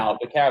 Right. Now,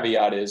 the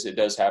caveat is it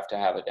does have to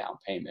have a down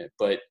payment,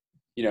 but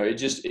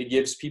it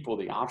gives people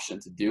the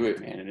option to do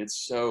it, man. And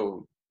it's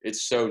so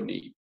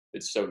neat.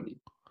 It's so neat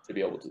to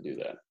be able to do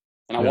that.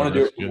 And I want to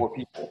do it for more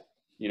people.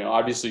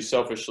 Obviously,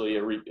 selfishly,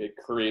 it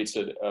creates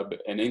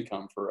an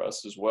income for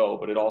us as well.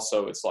 But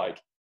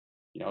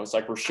it's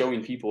like we're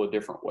showing people a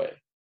different way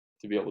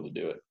to be able to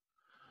do it.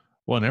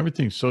 Well, and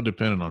everything's so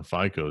dependent on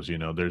FICOs.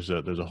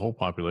 There's a whole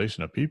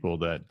population of people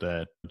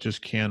that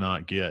just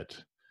cannot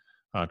get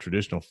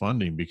traditional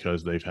funding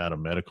because they've had a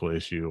medical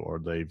issue, or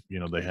they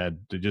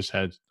just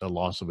had a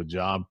loss of a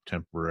job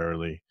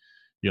temporarily,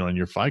 and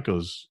your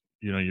FICOs,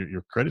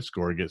 your credit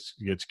score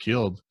gets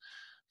killed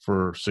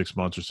for 6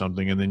 months or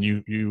something, and then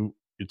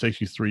it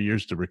takes you 3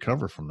 years to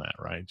recover from that,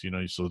 right?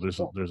 So there's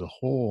a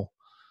whole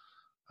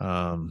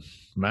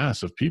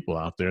mass of people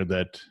out there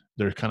that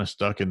they're kind of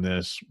stuck in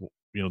this.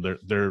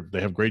 They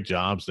have great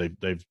jobs.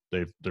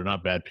 They're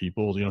not bad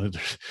people.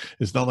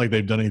 It's not like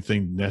they've done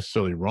anything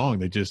necessarily wrong.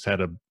 They just had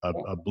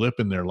a blip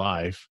in their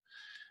life,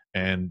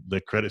 and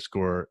the credit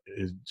score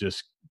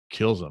just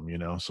kills them.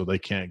 So they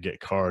can't get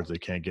cars, they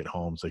can't get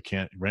homes, they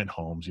can't rent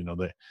homes.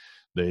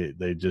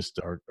 They just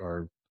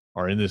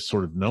are in this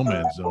sort of no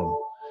man's zone.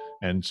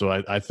 And so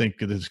I think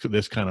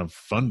this kind of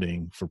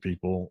funding for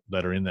people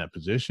that are in that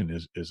position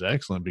is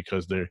excellent,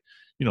 because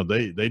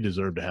they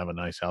deserve to have a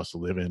nice house to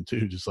live in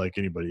too, just like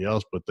anybody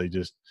else. But they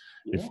just,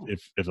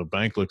 if a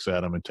bank looks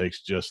at them and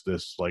takes just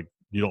this like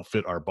you don't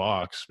fit our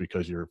box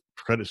because your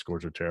credit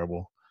scores are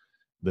terrible,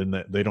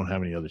 then they don't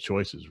have any other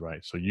choices,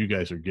 right? So you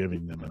guys are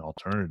giving them an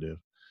alternative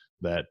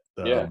that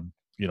Yeah.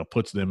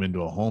 puts them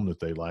into a home that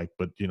they like,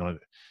 but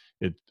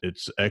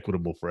it's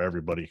equitable for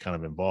everybody kind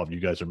of involved. You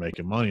guys are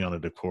making money on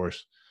it, of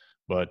course,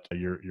 but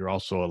you're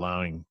also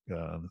allowing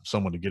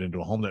someone to get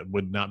into a home that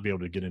would not be able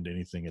to get into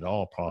anything at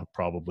all,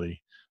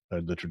 probably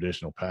the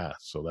traditional path.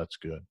 So that's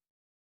good.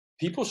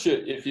 People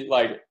should, if you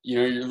like,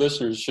 your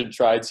listeners should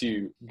try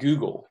to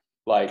Google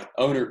like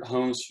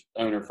homes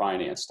owner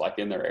financed, like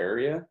in their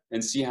area,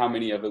 and see how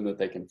many of them that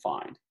they can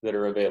find that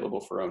are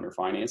available for owner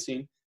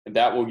financing. And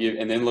that will give,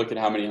 and then look at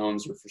how many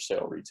homes are for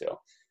sale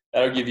retail.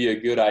 That'll give you a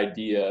good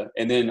idea.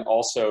 And then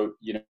also,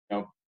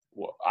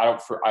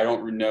 I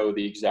don't know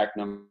the exact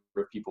number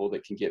of people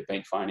that can get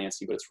bank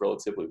financing, but it's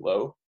relatively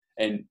low.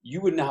 And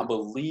you would not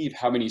believe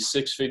how many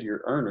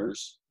 6-figure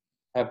earners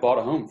have bought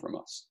a home from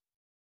us,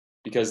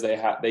 because they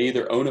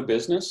either own a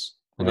business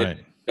and Right.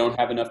 they don't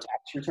have enough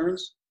tax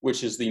returns,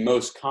 which is the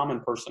most common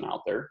person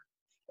out there.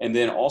 And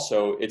then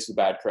also it's the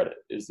bad credit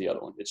is the other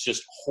one. It's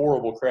just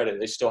horrible credit.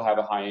 They still have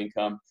a high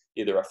income,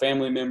 either a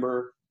family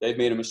member, they've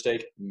made a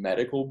mistake,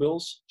 medical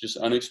bills, just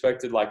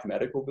unexpected like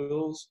medical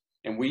bills.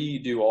 And we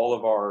do all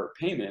of our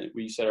payment.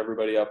 We set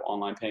everybody up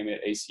online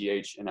payment,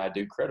 ACH, and I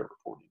do credit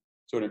reporting.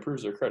 So it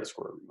improves their credit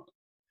score every month.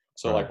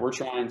 So Right. like we're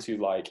trying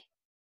to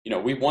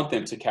we want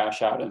them to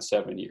cash out in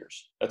 7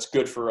 years. That's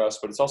good for us,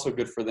 but it's also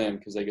good for them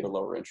because they get a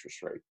lower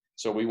interest rate.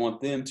 So we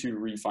want them to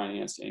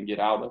refinance and get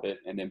out of it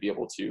and then be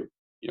able to,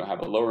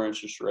 have a lower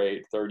interest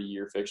rate,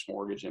 30-year fixed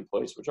mortgage in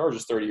place, which ours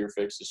is 30-year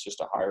fixed. It's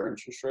just a higher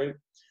interest rate.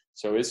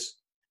 So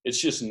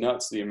it's just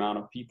nuts the amount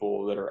of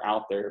people that are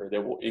out there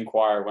that will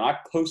inquire. When I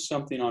post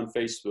something on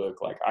Facebook,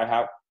 like I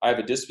have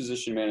a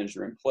disposition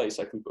manager in place.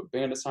 I can put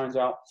bandit signs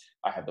out.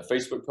 I have the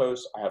Facebook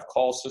post. I have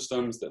call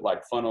systems that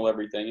like funnel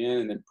everything in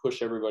and then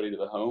push everybody to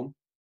the home.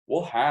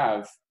 We'll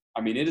have,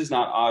 it is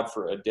not odd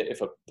for a day.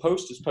 If a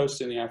post is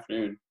posted in the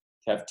afternoon,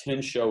 to have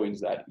 10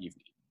 showings that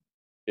evening.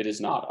 It is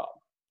not odd.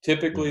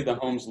 Typically the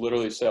homes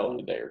literally sell in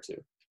a day or two.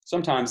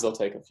 Sometimes they'll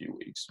take a few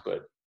weeks,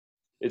 but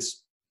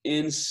it's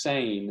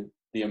insane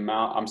the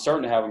amount. I'm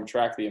starting to have them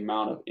track the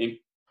amount of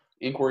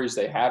inquiries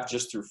they have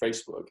just through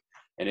Facebook.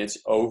 And it's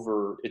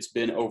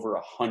been over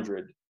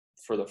 100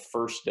 for the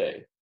first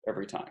day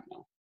every time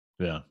now.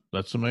 Yeah,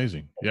 that's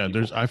amazing. Yeah,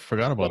 I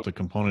forgot about the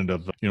component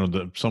of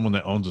someone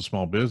that owns a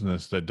small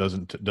business that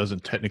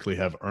doesn't technically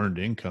have earned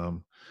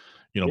income.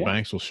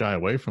 Banks will shy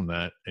away from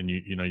that, and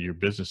your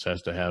business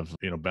has to have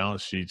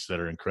balance sheets that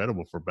are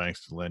incredible for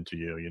banks to lend to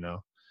you.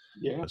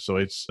 Yeah.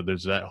 So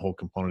there's that whole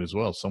component as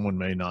well. Someone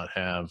may not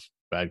have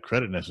bad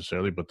credit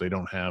necessarily, but they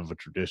don't have a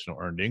traditional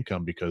earned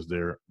income because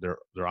they're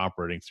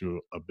operating through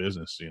a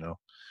business.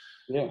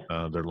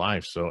 Their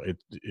life. So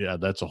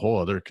that's a whole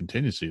other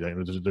contingency.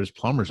 There's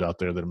plumbers out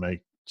there that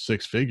make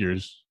 6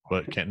 figures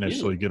but can't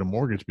necessarily get a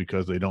mortgage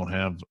because they don't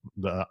have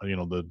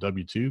the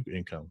W-2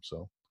 income.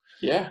 So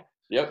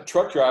Yep.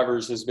 Truck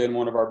drivers has been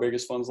one of our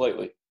biggest funds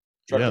lately.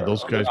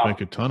 Those guys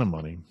make a ton of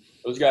money.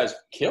 Those guys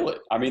kill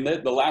it.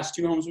 The last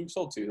 2 homes we've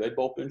sold to, they've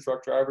both been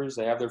truck drivers.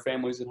 They have their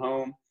families at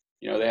home.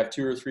 They have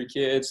 2 or 3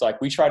 kids.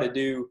 Like we try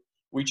to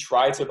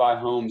buy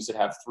homes that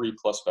have 3+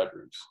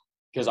 bedrooms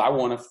because I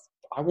want a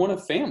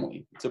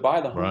family to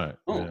buy the home. Right.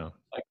 Yeah.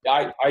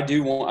 Like I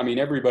do want,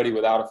 everybody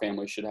without a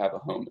family should have a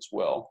home as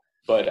well.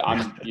 But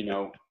obviously,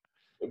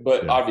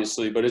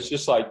 but it's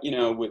just like,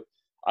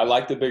 I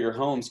like the bigger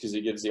homes because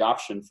it gives the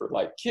option for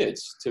like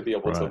kids to be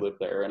able to live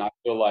there. And I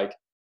feel like,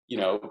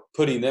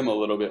 putting them a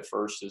little bit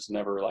first is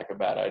never like a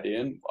bad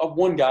idea. And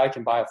one guy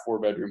can buy a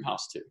 4-bedroom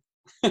house too.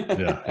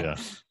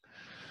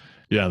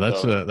 Yeah.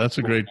 That's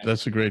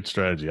a great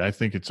strategy. I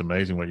think it's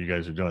amazing what you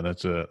guys are doing.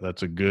 That's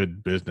a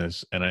good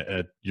business.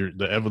 And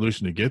the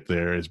evolution to get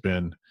there has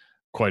been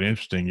quite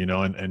interesting,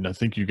 and I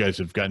think you guys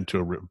have gotten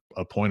to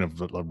a point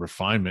of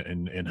refinement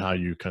in how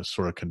you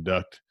sort of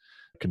conduct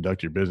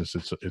your business.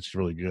 It's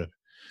really good.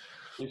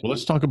 Well,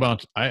 let's talk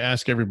about, I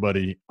ask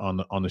everybody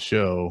on the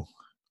show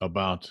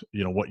about,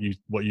 what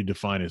you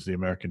define as the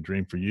American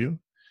dream for you.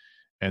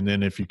 And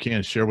then if you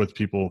can share with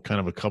people kind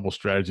of a couple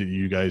strategies that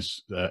you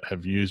guys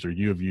have used or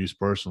you have used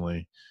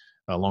personally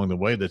along the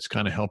way that's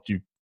kind of helped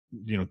you,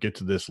 get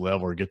to this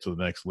level or get to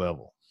the next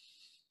level.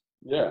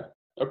 Yeah.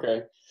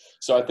 Okay.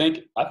 So I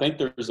think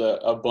there's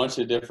a bunch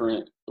of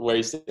different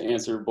ways to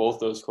answer both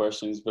those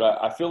questions,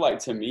 but I feel like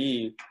to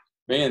me,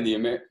 man,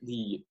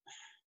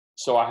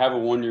 so I have a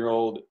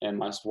 1-year-old and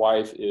my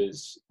wife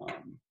is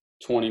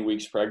 20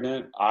 weeks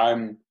pregnant.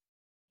 I'm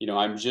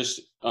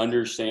just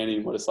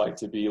understanding what it's like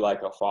to be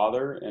like a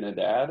father and a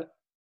dad.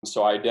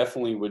 So I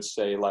definitely would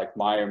say like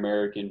my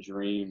American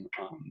dream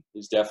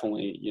is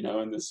definitely,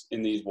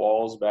 in these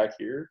walls back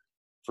here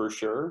for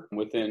sure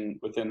within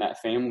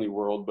that family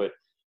world. But,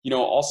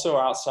 also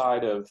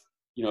outside of,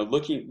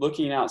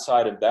 looking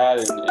outside of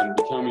that and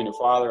becoming a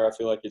father, I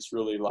feel like it's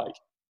really like,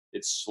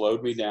 it's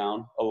slowed me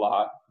down a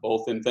lot,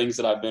 both in things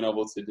that I've been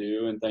able to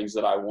do and things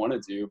that I want to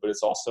do, but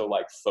it's also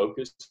like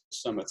focused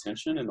some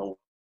attention in the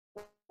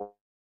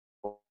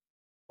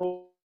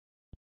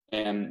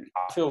And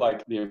I feel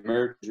like the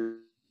American dream,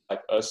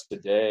 like us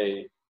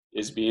today,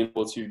 is being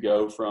able to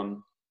go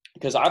from,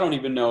 because I don't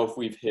even know if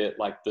we've hit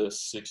like the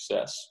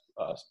success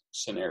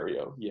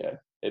scenario yet,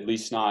 at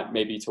least not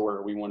maybe to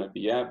where we want to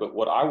be at. But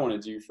what I want to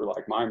do for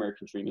like my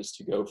American dream is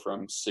to go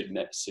from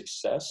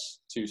success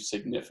to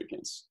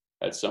significance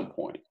at some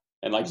point.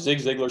 And like Zig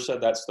Ziglar said,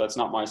 that's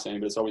not my saying,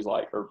 but it's always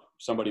like, or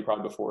somebody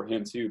probably before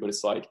him too, but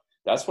it's like,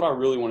 that's what I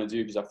really want to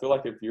do, because I feel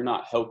like if you're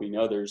not helping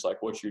others,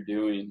 like what you're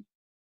doing,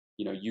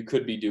 you know, you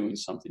could be doing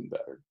something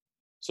better.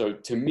 So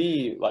to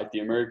me, like the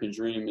American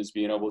dream is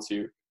being able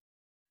to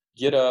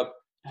get up,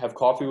 have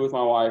coffee with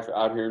my wife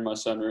out here in my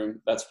sunroom.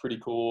 That's pretty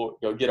cool.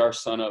 Go get our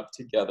son up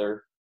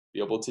together,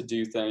 be able to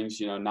do things,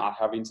 you know, not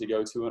having to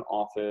go to an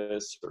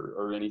office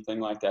or anything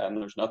like that. And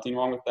there's nothing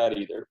wrong with that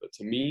either. But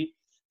to me,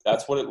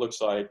 that's what it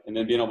looks like. And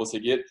then being able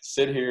to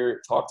sit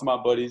here, talk to my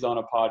buddies on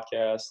a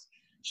podcast,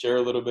 share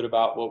a little bit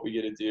about what we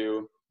get to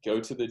do, go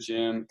to the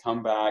gym,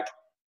 come back,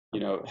 you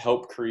know,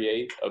 help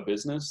create a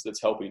business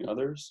that's helping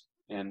others,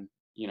 and,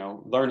 you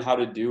know, learn how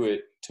to do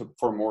it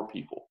for more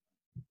people,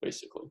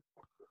 basically.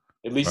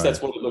 At least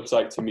that's what it looks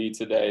like to me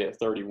today at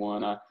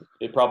 31.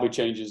 It probably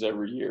changes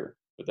every year,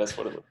 but that's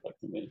what it looks like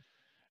to me.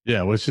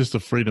 Yeah, well, it's just the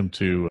freedom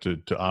to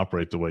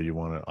operate the way you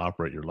want to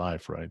operate your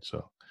life, right?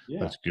 So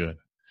that's good.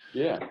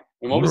 Yeah.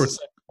 And what was the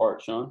second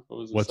part, Sean?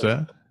 What's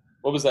that?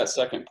 What was that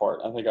second part?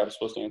 I think I was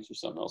supposed to answer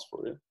something else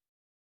for you.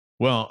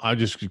 Well, I'm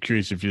just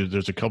curious if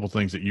there's a couple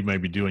things that you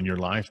maybe do in your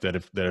life that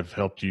have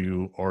helped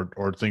you,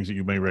 or things that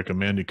you may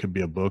recommend. It could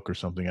be a book or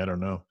something. I don't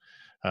know.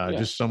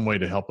 Just some way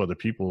to help other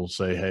people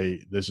say,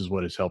 hey, this is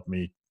what has helped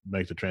me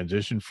make the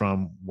transition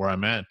from where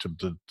I'm at to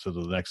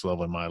the next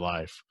level in my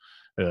life.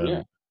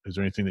 Is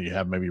there anything that you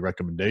have, maybe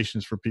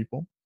recommendations for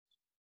people?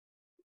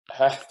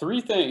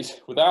 Three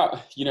things,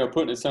 without, you know,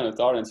 putting a ton of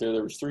thought into it.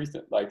 There was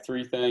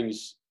three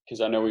things,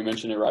 because I know we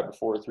mentioned it right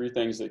before. Three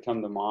things that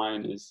come to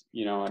mind is,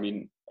 you know, I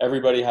mean,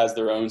 everybody has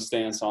their own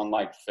stance on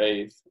like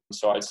faith.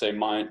 So I'd say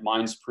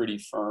mine's pretty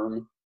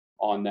firm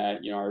on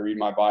that. You know, I read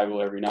my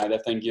Bible every night.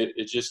 That thing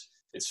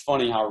it's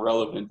funny how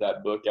relevant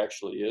that book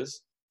actually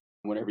is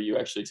whenever you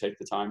actually take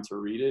the time to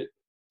read it.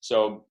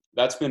 So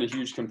that's been a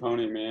huge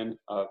component, man,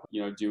 of,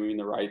 you know, doing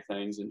the right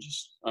things and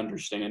just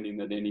understanding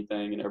that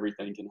anything and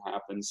everything can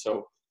happen.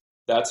 So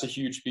that's a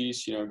huge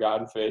piece, you know,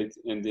 God and faith.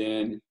 And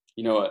then,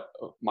 you know,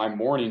 my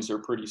mornings are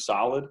pretty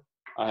solid.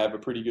 I have a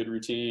pretty good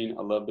routine.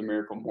 I love the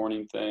Miracle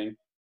Morning thing.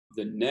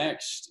 The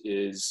next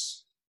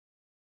is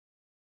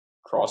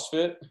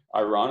CrossFit,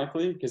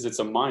 ironically, because it's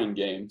a mind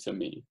game to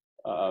me.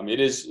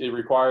 It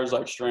requires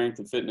like strength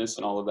and fitness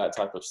and all of that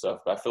type of stuff,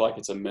 but I feel like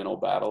it's a mental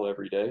battle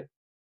every day.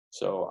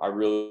 So I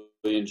really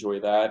enjoy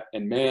that.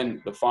 And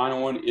man, the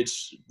final one,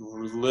 it's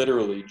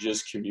literally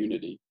just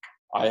community.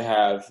 I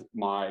have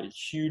my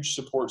huge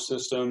support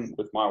system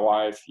with my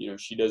wife. You know,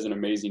 she does an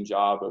amazing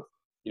job of,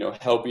 you know,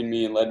 helping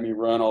me and letting me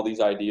run all these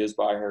ideas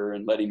by her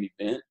and letting me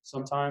vent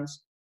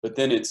sometimes. But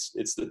then it's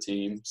the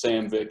team,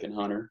 Sam, Vic, and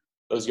Hunter.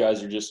 Those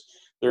guys are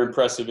they're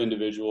impressive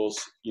individuals.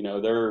 You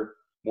know, they're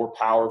more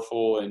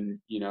powerful, and,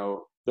 you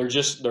know, they're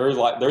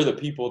the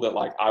people that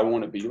like I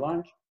want to be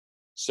like.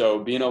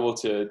 So being able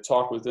to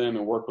talk with them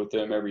and work with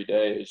them every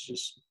day is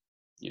just,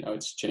 you know,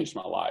 it's changed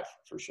my life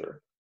for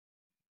sure.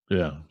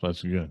 Yeah,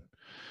 that's good.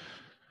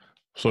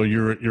 So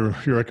your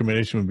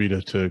recommendation would be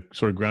to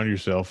sort of ground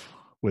yourself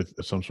with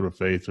some sort of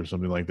faith or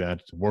something like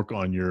that, to work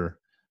on your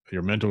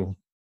mental,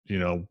 you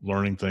know,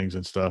 learning things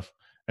and stuff,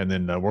 and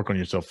then work on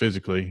yourself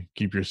physically,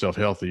 keep yourself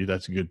healthy.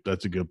 That's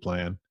a good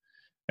plan.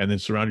 And then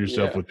surround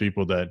yourself with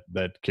people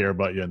that care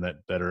about you and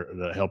that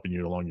are helping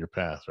you along your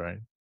path, right?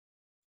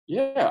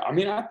 Yeah, I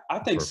mean, I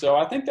think Perfect. so.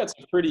 I think that's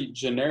a pretty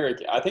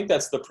generic. I think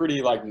that's the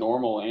pretty like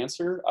normal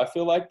answer, I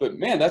feel like. But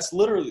man,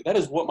 that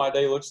is what my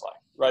day looks like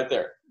right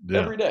there. Yeah.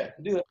 Every day.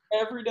 I do that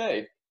every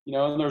day. You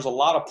know, and there's a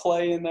lot of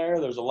play in there.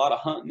 There's a lot of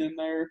hunting in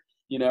there,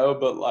 you know,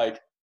 but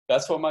like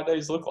that's what my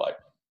days look like.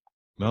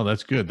 No,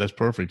 that's good. That's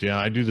perfect. Yeah,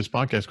 I do this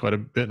podcast quite a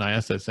bit, and I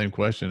ask that same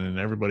question, and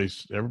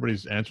everybody's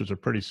answers are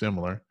pretty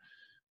similar.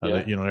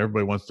 You know,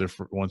 everybody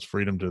wants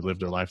freedom to live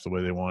their life the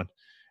way they want.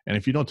 And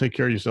if you don't take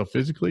care of yourself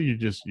physically,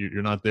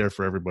 you're not there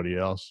for everybody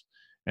else.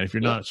 And if you're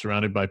not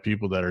surrounded by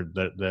people that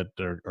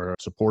are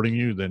supporting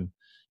you, then,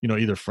 you know,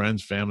 either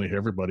friends, family,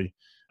 everybody,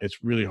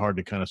 it's really hard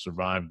to kind of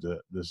survive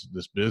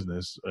this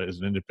business as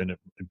an independent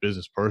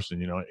business person.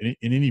 You know, in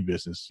any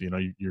business, you know,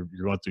 you're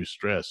going through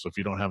stress. So if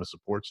you don't have a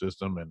support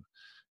system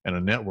and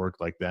a network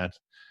like that,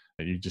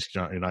 you're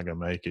not going to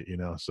make it. You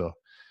know, so.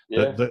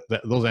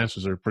 Those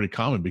answers are pretty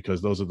common,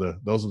 because those are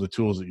the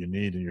tools that you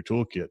need in your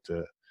toolkit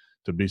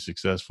to be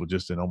successful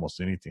just in almost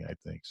anything, I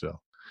think. So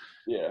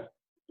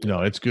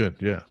no, it's good.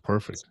 Yeah,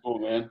 perfect. It's cool,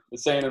 man.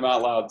 It's saying them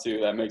out loud too,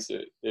 that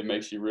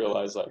makes you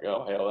realize like,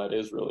 oh hell, that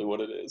is really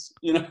what it is,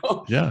 you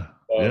know? Yeah.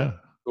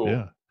 Cool.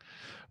 Yeah.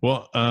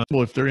 Well,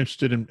 if they're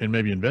interested in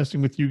maybe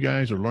investing with you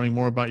guys or learning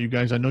more about you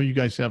guys, I know you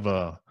guys have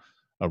a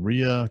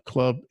RIA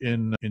club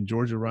in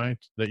Georgia, right?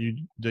 That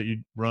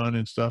you run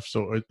and stuff.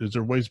 So is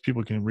there ways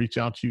people can reach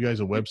out to you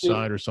guys, a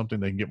website or something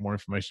they can get more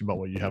information about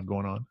what you have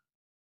going on?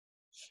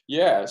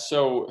 Yeah,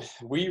 so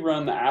we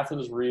run the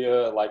Athens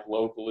RIA like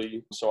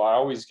locally. So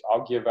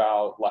I'll give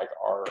out like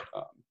our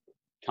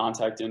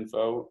contact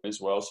info as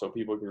well so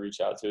people can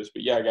reach out to us.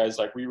 But yeah, guys,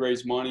 like we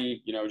raise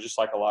money, just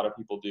like a lot of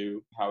people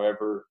do.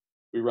 However,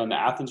 we run the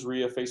Athens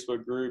RIA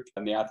Facebook group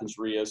and the Athens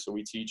RIA. So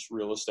we teach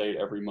real estate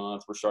every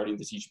month. We're starting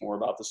to teach more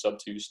about the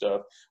sub-2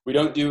 stuff. We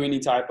don't do any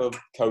type of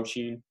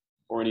coaching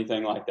or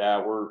anything like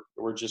that. We're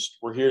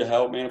here to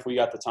help, man. If we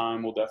got the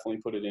time, we'll definitely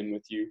put it in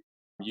with you.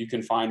 You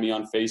can find me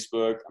on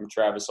Facebook. I'm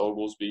Travis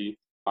Oglesby.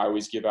 I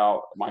always give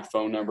out my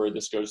phone number.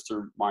 This goes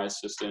through my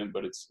assistant,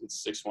 but it's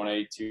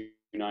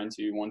 618-292-1213.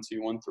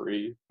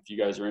 If you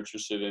guys are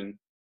interested in,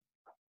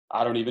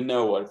 I don't even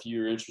know if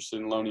you're interested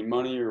in loaning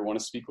money or want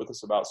to speak with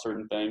us about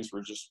certain things,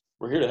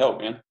 we're here to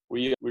help, man.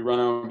 We run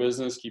our own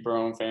business, keep our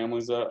own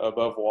families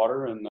above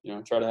water, and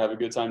try to have a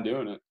good time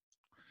doing it.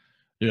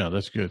 Yeah,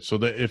 that's good. So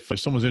if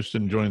someone's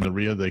interested in joining the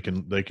RIA, they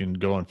can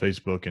go on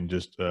Facebook and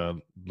just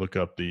look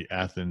up the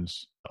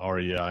Athens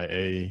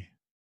REIA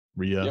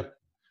RIA.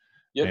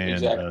 Yep, and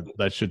exactly.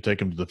 That should take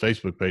them to the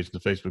Facebook page. The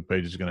Facebook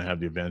page is going to have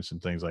the events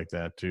and things like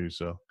that too.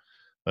 So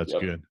that's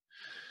good.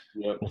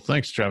 Yep. Well,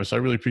 thanks, Travis. I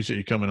really appreciate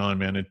you coming on,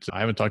 man. I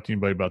haven't talked to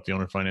anybody about the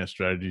owner finance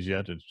strategies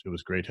yet. It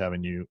was great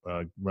having you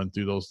run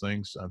through those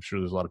things. I'm sure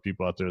there's a lot of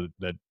people out there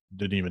that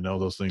didn't even know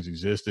those things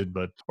existed,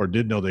 or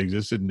did know they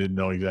existed and didn't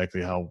know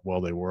exactly how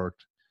well they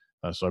worked.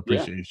 So I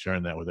appreciate you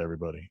sharing that with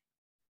everybody.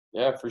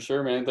 Yeah, for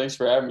sure, man. Thanks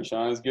for having me,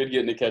 Sean. It's good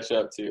getting to catch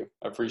up too.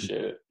 I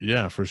appreciate it.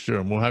 Yeah, for sure.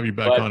 And we'll have you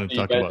back on and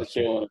talk about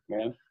killing it,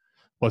 man.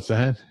 What's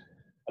that?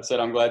 I said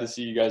I'm glad to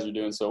see you guys are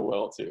doing so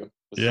well too.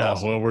 Yeah,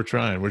 awesome. Well, we're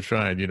trying.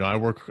 I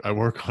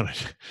work on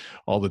it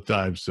all the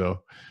time.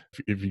 So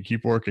if you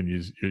keep working,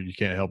 you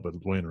can't help but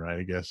win, right?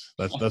 I guess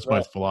that's right.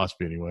 My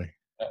philosophy anyway.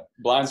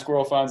 Blind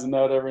squirrel finds a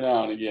nut every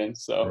now and again.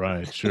 So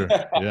right, sure,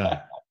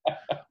 yeah.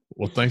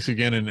 Well, thanks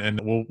again, and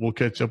we'll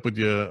catch up with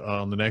you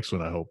on the next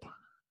one, I hope.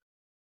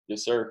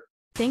 Yes, sir.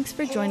 Thanks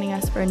for joining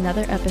us for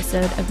another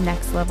episode of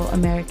Next Level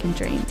American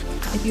Dream.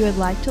 If you would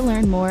like to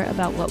learn more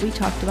about what we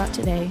talked about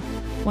today,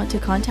 want to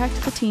contact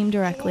the team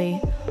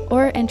directly,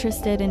 or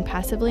interested in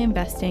passively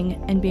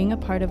investing and being a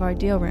part of our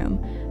deal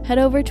room, head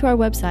over to our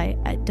website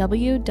at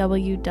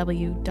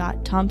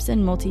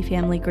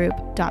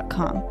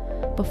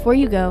www.thompsonmultifamilygroup.com. Before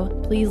you go,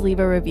 please leave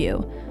a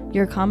review.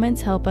 Your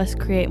comments help us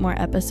create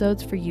more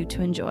episodes for you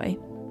to enjoy.